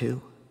are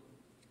too.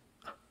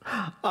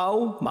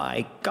 Oh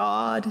my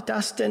God,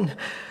 Dustin.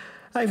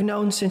 I've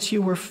known since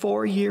you were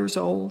 4 years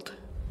old.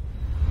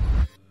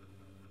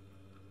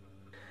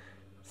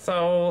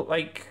 So,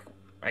 I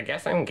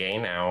guess I'm gay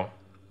now.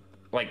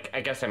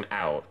 I guess I'm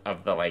out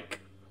of the,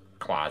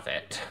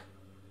 closet.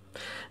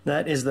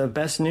 That is the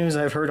best news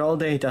I've heard all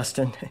day,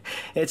 Dustin.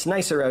 It's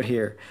nicer out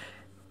here.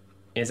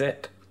 Is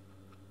it?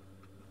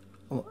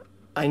 Well,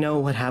 I know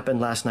what happened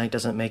last night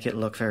doesn't make it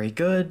look very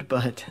good,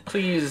 but...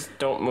 Please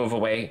don't move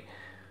away.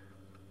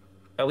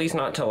 At least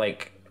not till,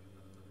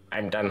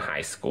 I'm done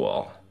high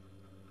school.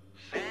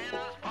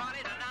 Santa's party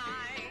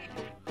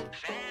tonight.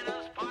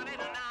 Santa's party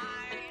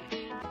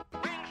tonight.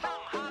 Bring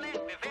some holly,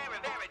 be very,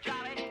 very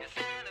jolly. It's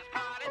Santa's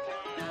party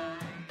tonight.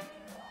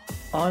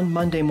 On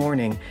Monday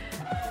morning,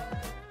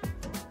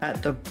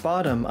 at the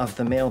bottom of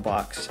the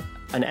mailbox,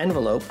 an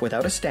envelope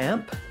without a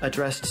stamp,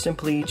 addressed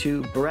simply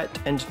to Brett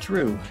and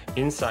Drew.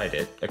 Inside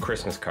it, a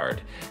Christmas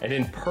card, and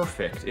in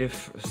perfect,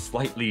 if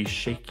slightly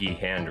shaky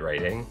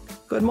handwriting.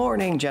 Good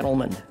morning,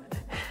 gentlemen.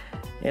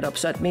 It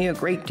upset me a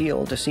great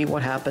deal to see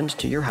what happened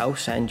to your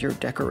house and your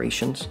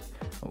decorations.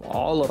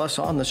 All of us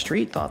on the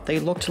street thought they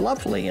looked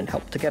lovely and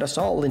helped to get us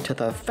all into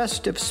the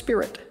festive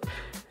spirit.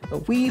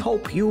 We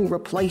hope you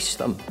replace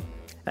them,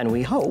 and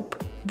we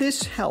hope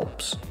this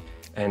helps.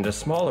 And a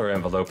smaller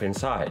envelope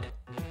inside.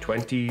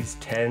 20s,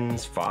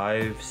 10s,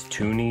 5s,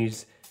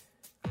 toonies,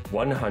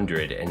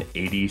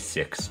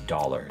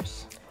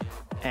 $186.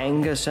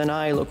 Angus and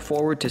I look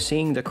forward to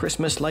seeing the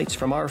Christmas lights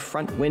from our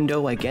front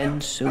window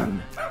again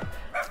soon.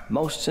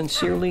 Most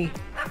sincerely,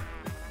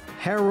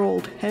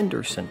 Harold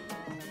Henderson.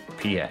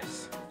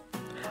 P.S.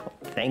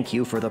 Thank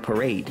you for the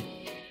parade.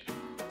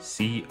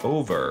 See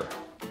over.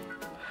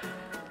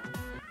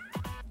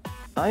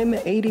 I'm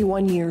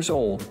 81 years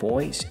old,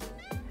 boys.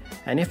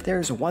 And if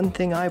there's one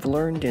thing I've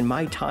learned in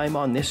my time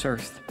on this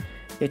earth,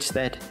 it's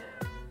that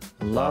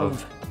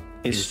love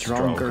is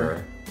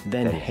stronger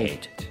than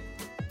hate.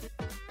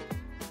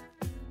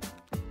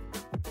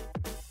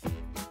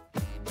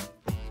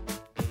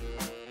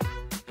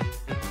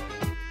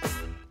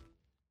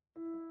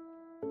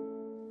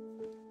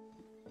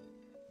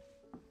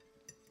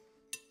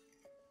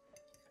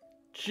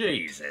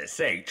 Jesus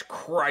H.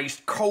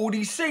 Christ,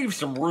 Cody, save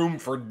some room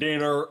for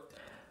dinner.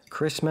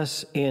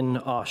 Christmas in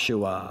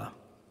Oshawa.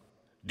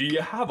 Do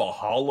you have a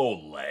hollow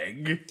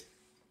leg?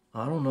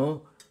 I don't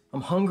know.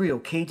 I'm hungry,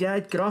 okay,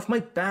 Dad? Get off my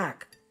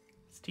back.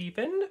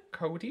 Stephen,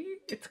 Cody,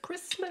 it's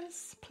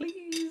Christmas,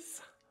 please.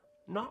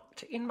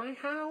 Not in my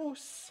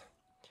house.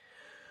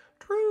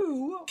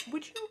 Drew,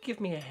 would you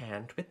give me a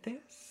hand with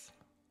this?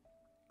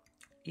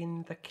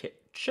 In the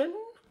kitchen?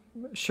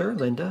 Sure,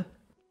 Linda.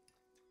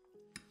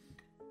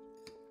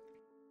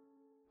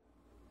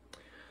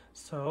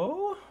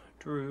 So,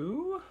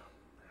 Drew,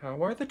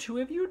 how are the two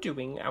of you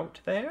doing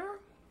out there?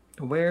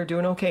 We're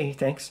doing okay,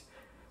 thanks.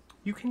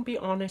 You can be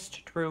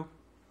honest, Drew.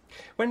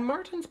 When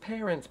Martin's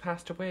parents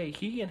passed away,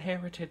 he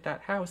inherited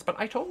that house, but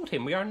I told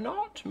him we are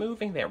not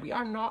moving there. We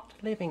are not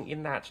living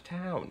in that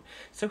town.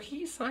 So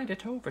he signed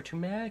it over to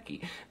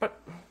Maggie. But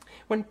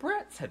when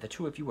Brett said the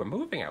two of you were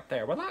moving out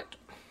there, well,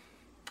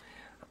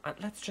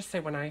 let's just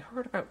say when I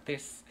heard about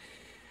this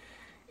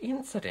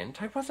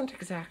incident, I wasn't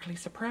exactly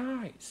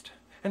surprised.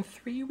 And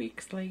 3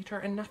 weeks later,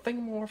 and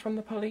nothing more from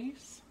the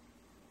police?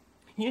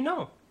 You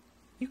know,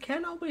 you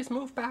can always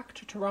move back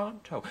to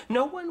Toronto.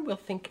 No one will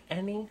think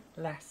any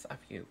less of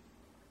you.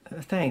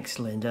 Thanks,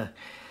 Linda.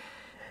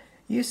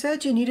 You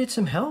said you needed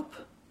some help?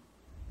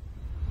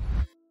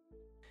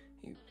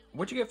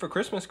 What'd you get for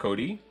Christmas,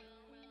 Cody?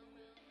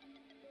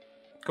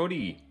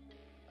 Cody.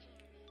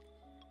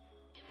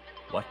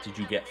 What did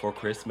you get for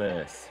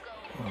Christmas?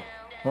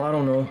 Well, I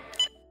don't know.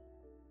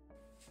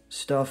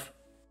 Stuff.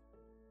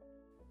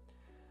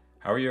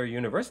 How are your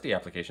university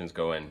applications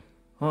going?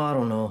 Oh, I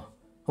don't know.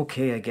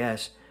 Okay, I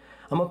guess.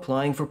 I'm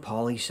applying for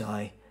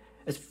poli-sci.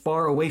 As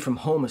far away from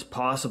home as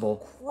possible.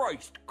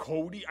 Christ,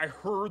 Cody, I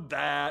heard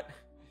that.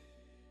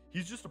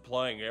 He's just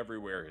applying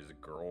everywhere his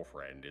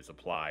girlfriend is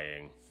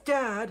applying.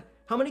 Dad,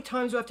 how many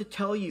times do I have to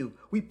tell you?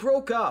 We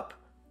broke up.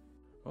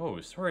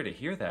 Oh, sorry to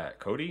hear that,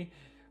 Cody.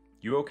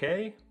 You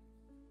okay?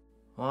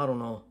 I don't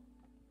know.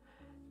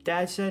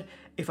 Dad said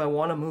if I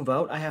want to move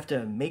out, I have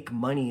to make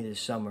money this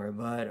summer,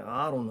 but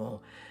I don't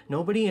know.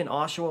 Nobody in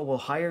Oshawa will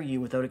hire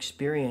you without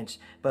experience,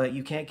 but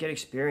you can't get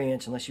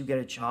experience unless you get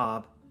a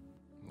job.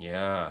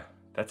 Yeah,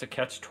 that's a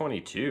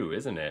catch-22,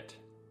 isn't it?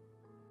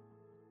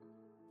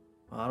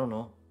 I don't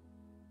know.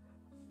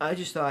 I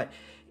just thought,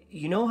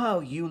 you know how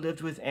you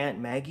lived with Aunt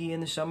Maggie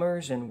in the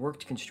summers and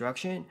worked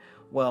construction?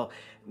 Well,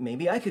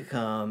 maybe I could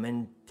come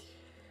and...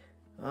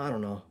 I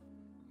don't know.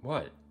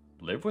 What?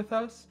 Live with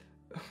us?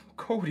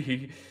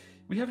 Cody,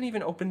 we haven't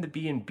even opened the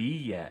B&B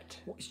yet.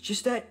 It's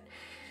just that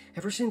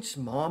ever since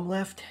Mom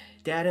left,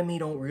 Dad and me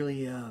don't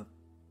really, I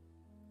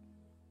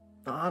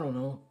don't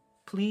know.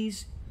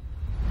 Please?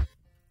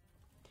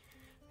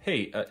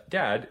 Hey,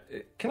 Dad,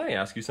 can I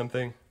ask you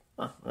something?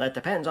 That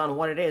depends on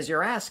what it is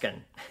you're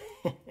asking.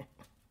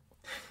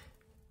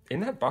 In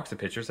that box of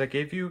pictures I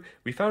gave you,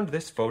 we found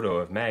this photo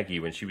of Maggie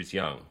when she was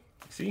young.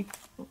 See?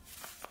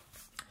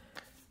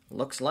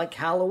 Looks like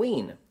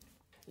Halloween.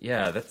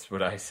 Yeah, that's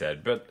what I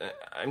said, but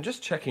I'm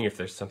just checking if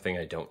there's something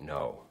I don't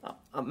know.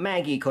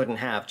 Maggie couldn't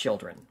have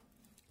children.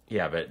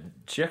 Yeah, but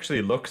she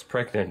actually looks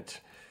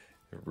pregnant.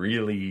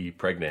 Really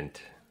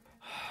pregnant.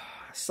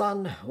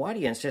 Son, why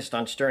do you insist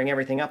on stirring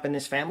everything up in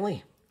this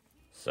family?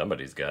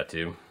 Somebody's got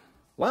to.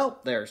 Well,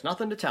 there's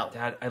nothing to tell.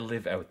 Dad, I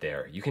live out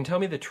there. You can tell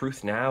me the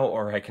truth now,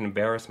 or I can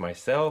embarrass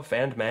myself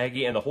and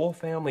Maggie and the whole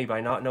family by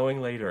not knowing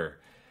later.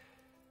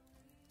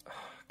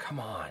 Come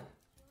on.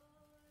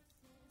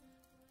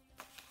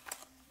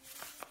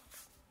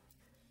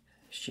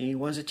 She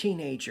was a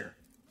teenager.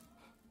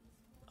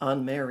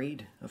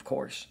 Unmarried, of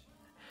course.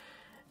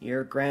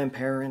 Your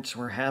grandparents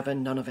were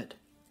having none of it.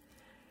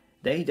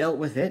 They dealt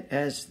with it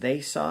as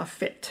they saw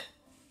fit.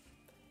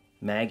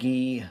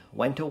 Maggie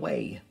went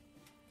away.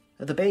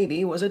 The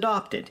baby was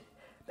adopted.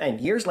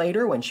 And years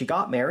later, when she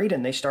got married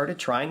and they started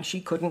trying, she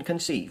couldn't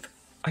conceive.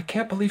 I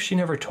can't believe she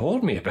never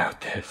told me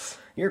about this.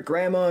 Your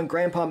grandma and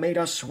grandpa made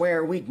us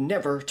swear we'd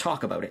never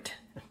talk about it.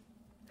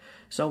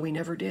 So we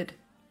never did.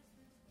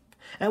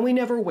 And we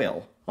never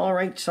will. All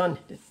right, son.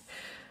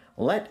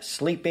 Let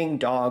sleeping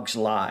dogs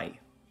lie.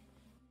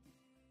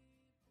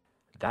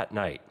 That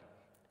night,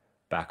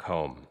 back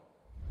home.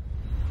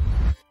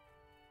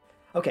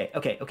 Okay.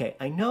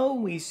 I know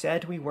we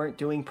said we weren't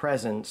doing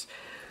presents.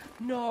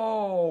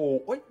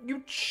 No! What,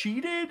 you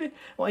cheated?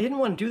 Well, I didn't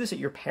want to do this at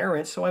your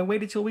parents', so I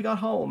waited till we got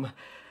home.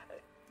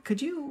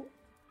 Could you...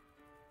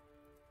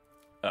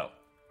 Oh.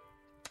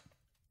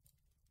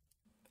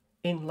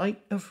 In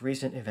light of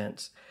recent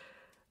events,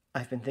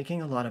 I've been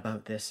thinking a lot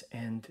about this,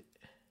 and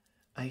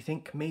I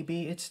think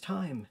maybe it's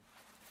time.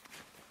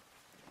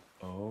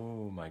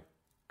 Oh my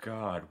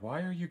God,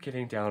 why are you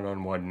getting down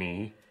on one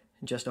knee?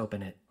 Just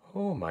open it.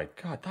 Oh my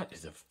God, that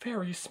is a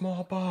very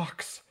small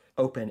box.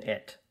 Open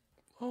it.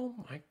 Oh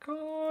my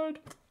God.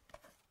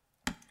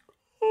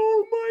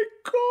 Oh my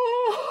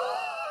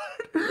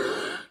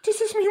God. Does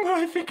this mean what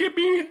I think it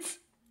means?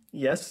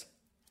 Yes.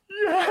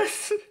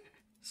 Yes.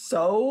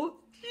 So?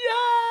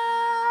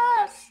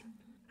 Yes!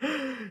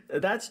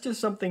 That's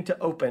just something to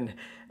open.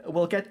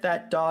 We'll get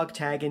that dog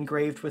tag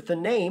engraved with the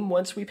name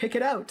once we pick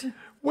it out.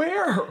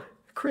 Where?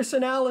 Chris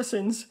and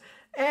Allison's.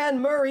 Anne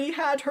Murray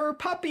had her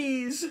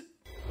puppies.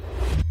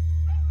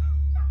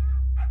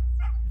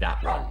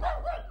 That one.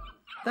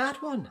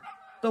 That one.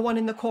 The one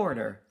in the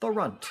corner. The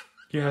runt.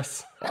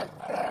 Yes.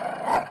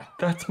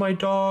 That's my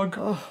dog.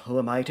 Oh, who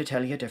am I to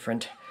tell you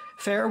different?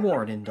 Fair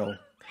warning, though.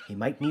 He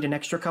might need an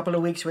extra couple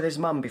of weeks with his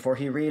mum before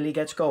he really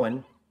gets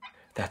going.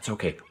 That's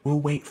okay. We'll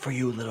wait for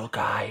you, little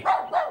guy.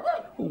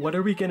 What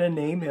are we gonna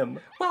name him?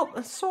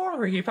 Well,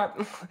 sorry, but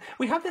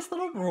we have this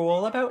little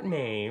rule about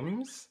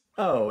names.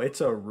 Oh, it's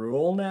a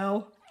rule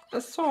now?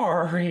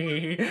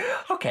 Sorry.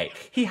 Okay,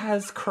 he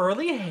has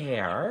curly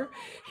hair.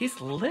 He's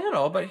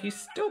little, but he's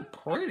still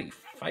pretty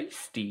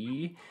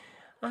feisty.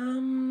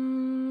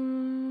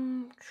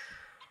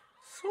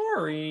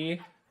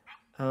 Sorry.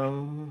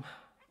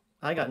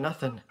 I got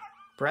nothing.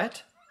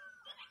 Brett?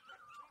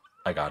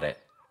 I got it.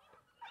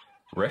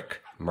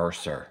 Rick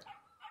Mercer.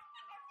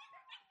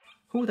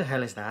 Who the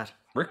hell is that?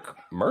 Rick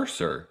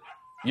Mercer?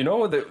 You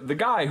know, the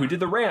guy who did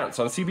the rants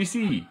on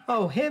CBC.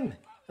 Oh, him?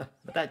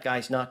 But that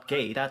guy's not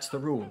gay, that's the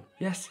rule.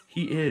 Yes,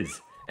 he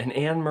is. And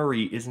Anne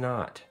Marie is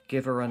not.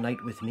 Give her a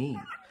night with me.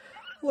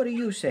 What do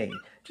you say?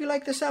 Do you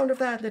like the sound of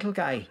that, little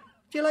guy?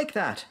 Do you like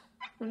that?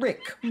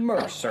 Rick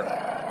Mercer.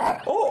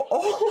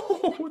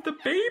 Oh, the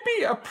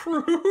baby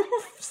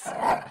approves.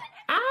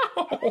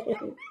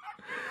 Ow!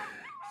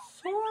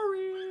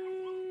 Sorry.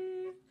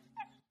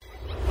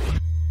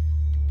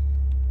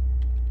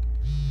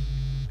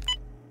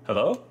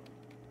 Hello?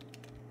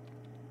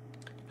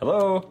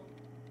 Hello?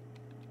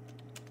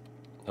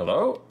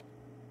 Hello?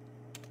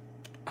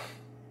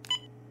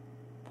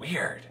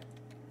 Weird.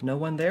 No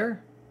one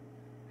there?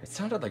 It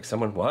sounded like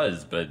someone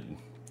was, but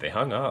they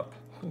hung up.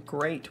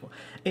 Great.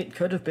 It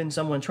could have been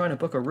someone trying to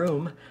book a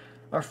room.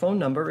 Our phone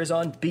number is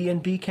on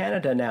B&B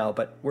Canada now,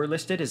 but we're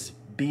listed as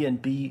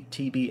B&B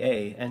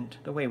TBA, and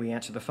the way we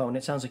answer the phone,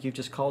 it sounds like you've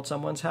just called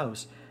someone's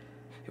house.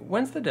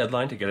 When's the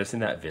deadline to get us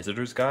in that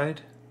visitor's guide?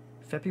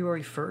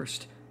 February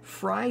 1st.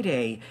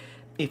 Friday.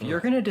 If you're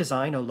going to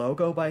design a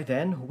logo by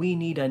then, we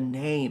need a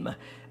name.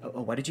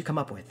 What did you come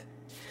up with?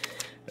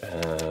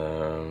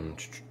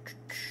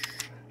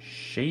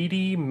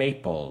 Shady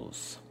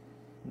Maples.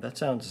 That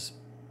sounds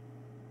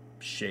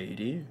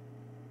shady.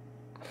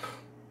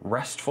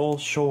 Restful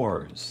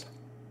Shores.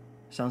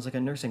 Sounds like a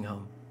nursing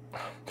home.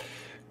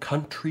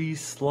 Country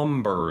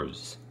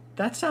Slumbers.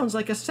 That sounds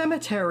like a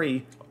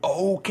cemetery.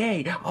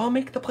 Okay, I'll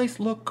make the place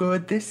look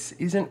good. This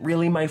isn't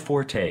really my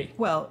forte.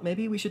 Well,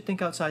 maybe we should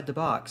think outside the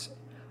box.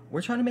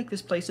 We're trying to make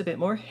this place a bit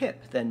more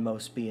hip than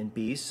most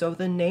B&Bs, so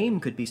the name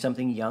could be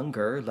something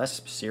younger,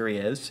 less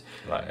serious.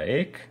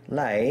 Like?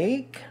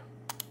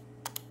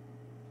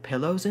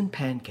 Pillows and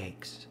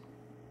Pancakes.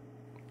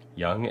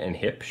 Young and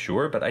hip,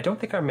 sure, but I don't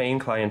think our main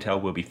clientele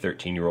will be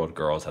 13-year-old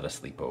girls at a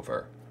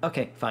sleepover.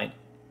 Okay, fine.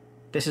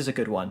 This is a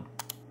good one.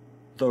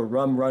 The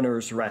Rum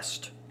Runner's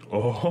Rest.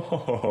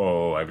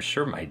 Oh, I'm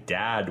sure my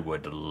dad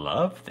would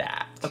love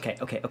that.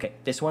 Okay.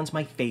 This one's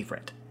my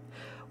favorite.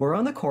 We're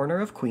on the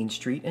corner of Queen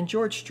Street and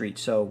George Street,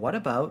 so what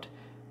about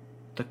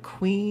the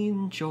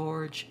Queen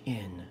George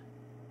Inn?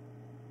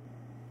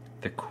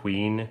 The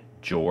Queen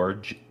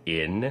George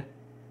Inn?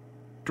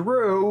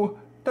 Drew,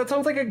 that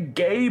sounds like a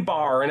gay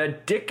bar in a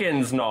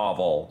Dickens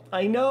novel.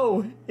 I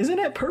know. Isn't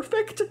it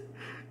perfect?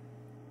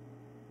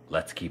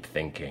 Let's keep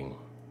thinking.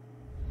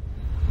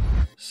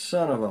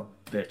 Son of a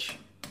bitch.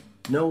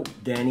 No,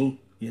 Danny,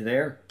 you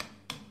there?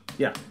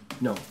 Yeah,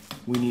 no.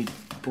 We need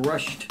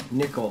brushed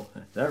nickel.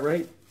 Is that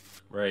right?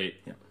 Right.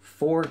 Yeah.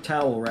 4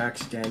 towel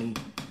racks, Danny.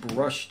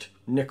 Brushed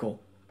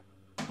nickel.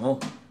 Well,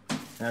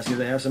 ask if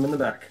they have some in the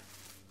back.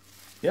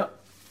 Yep.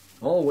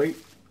 I'll wait.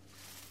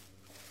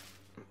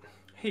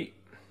 Hey,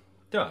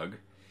 Doug.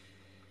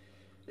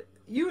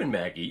 You and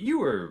Maggie, you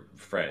were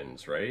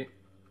friends, right?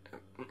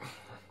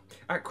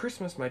 At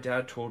Christmas, my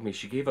dad told me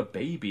she gave a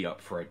baby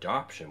up for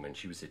adoption when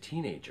she was a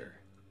teenager.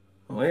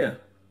 Oh, yeah?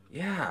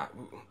 Yeah,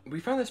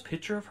 we found this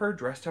picture of her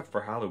dressed up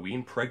for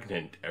Halloween,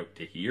 pregnant out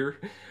to here.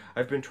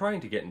 I've been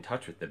trying to get in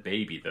touch with the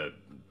baby, the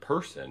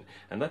person,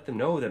 and let them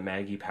know that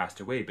Maggie passed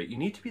away, but you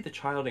need to be the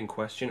child in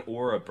question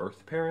or a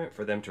birth parent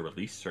for them to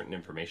release certain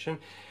information.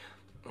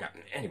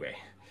 Anyway,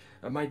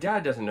 my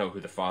dad doesn't know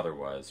who the father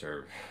was,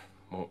 or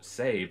won't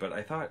say, but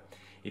I thought,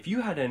 if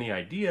you had any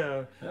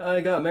idea... I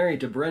got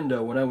married to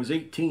Brenda when I was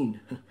 18.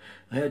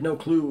 I had no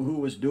clue who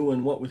was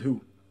doing what with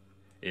who.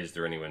 Is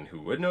there anyone who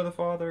would know the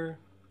father?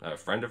 A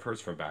friend of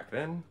hers from back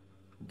then?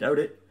 Doubt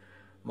it.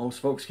 Most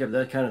folks kept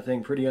that kind of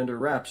thing pretty under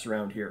wraps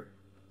around here.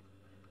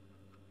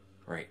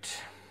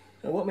 Right.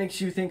 Now, what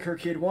makes you think her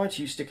kid wants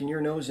you sticking your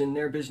nose in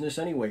their business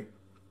anyway?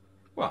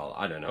 Well,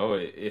 I don't know.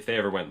 If they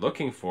ever went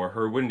looking for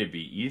her, wouldn't it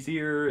be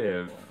easier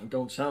if... It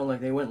don't sound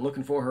like they went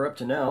looking for her up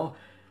to now.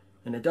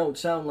 And it don't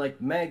sound like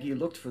Maggie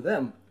looked for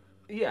them.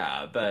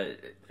 Yeah, but...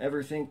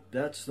 Ever think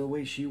that's the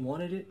way she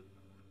wanted it?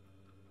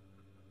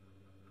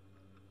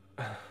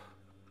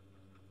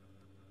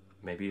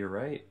 Maybe you're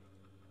right.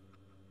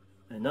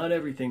 And not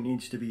everything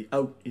needs to be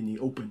out in the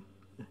open.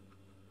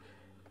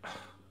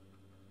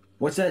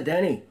 What's that,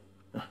 Danny?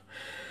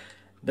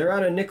 They're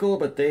out of nickel,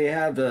 but they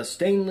have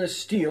stainless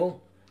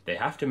steel. They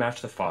have to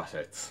match the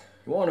faucets.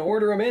 You want to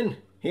order them in?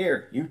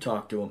 Here, you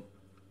talk to them.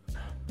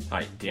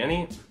 Hi,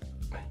 Danny?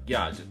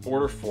 Yeah,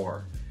 order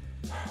 4.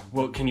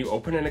 Well, can you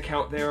open an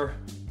account there?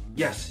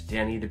 Yes,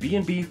 Danny, the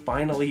B&B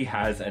finally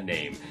has a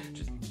name.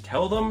 Just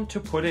tell them to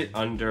put it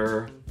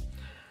under...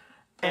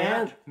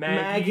 Aunt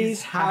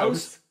Maggie's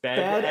House,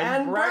 Bed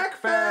and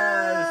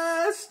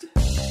Breakfast!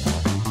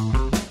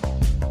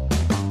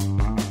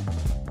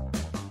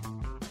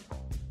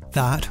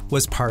 That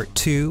was part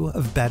 2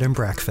 of Bed and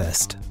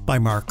Breakfast by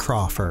Mark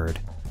Crawford.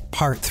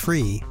 Part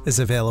 3 is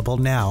available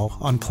now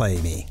on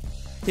Play Me.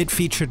 It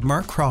featured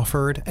Mark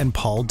Crawford and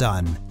Paul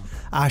Dunn.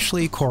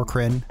 Ashley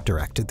Corcoran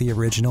directed the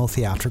original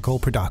theatrical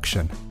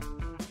production.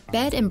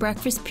 Bed and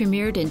Breakfast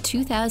premiered in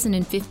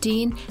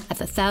 2015 at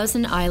the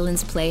Thousand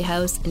Islands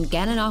Playhouse in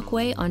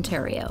Gananoque,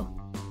 Ontario.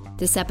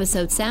 This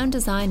episode's sound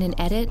design and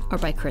edit are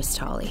by Chris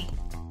Tolley.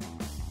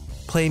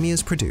 Play Me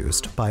is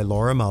produced by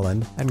Laura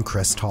Mullen and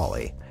Chris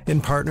Tolley in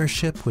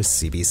partnership with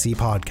CBC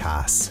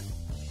Podcasts.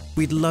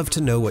 We'd love to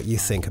know what you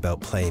think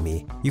about Play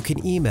Me. You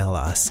can email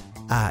us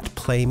at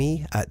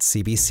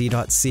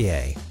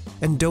playme@cbc.ca.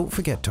 And don't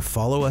forget to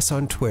follow us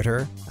on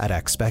Twitter at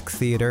Expect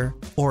Theatre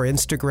or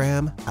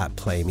Instagram at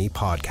Play Me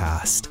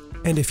Podcast.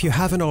 And if you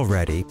haven't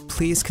already,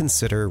 please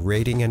consider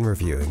rating and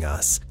reviewing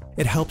us.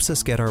 It helps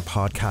us get our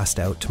podcast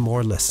out to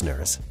more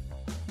listeners.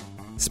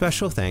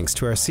 Special thanks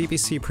to our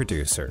CBC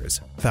producers,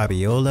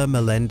 Fabiola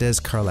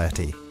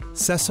Melendez-Carletti,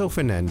 Cecil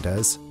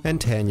Fernandez, and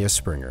Tanya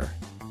Springer.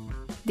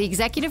 The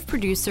executive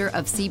producer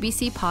of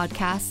CBC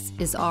Podcasts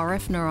is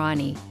Arif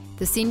Noorani.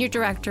 The Senior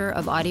Director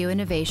of Audio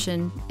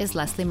Innovation is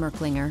Leslie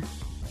Merklinger.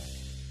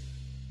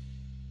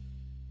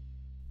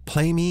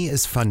 Play Me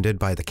is funded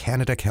by the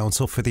Canada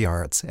Council for the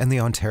Arts and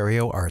the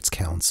Ontario Arts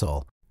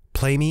Council.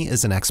 Play Me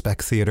is an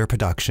Expect Theatre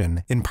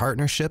production in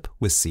partnership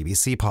with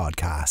CBC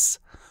Podcasts.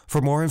 For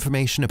more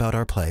information about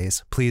our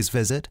plays, please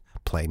visit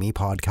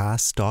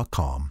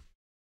playmepodcasts.com.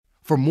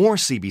 For more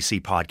CBC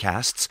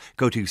podcasts,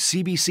 go to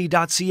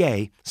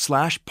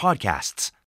cbc.ca/podcasts.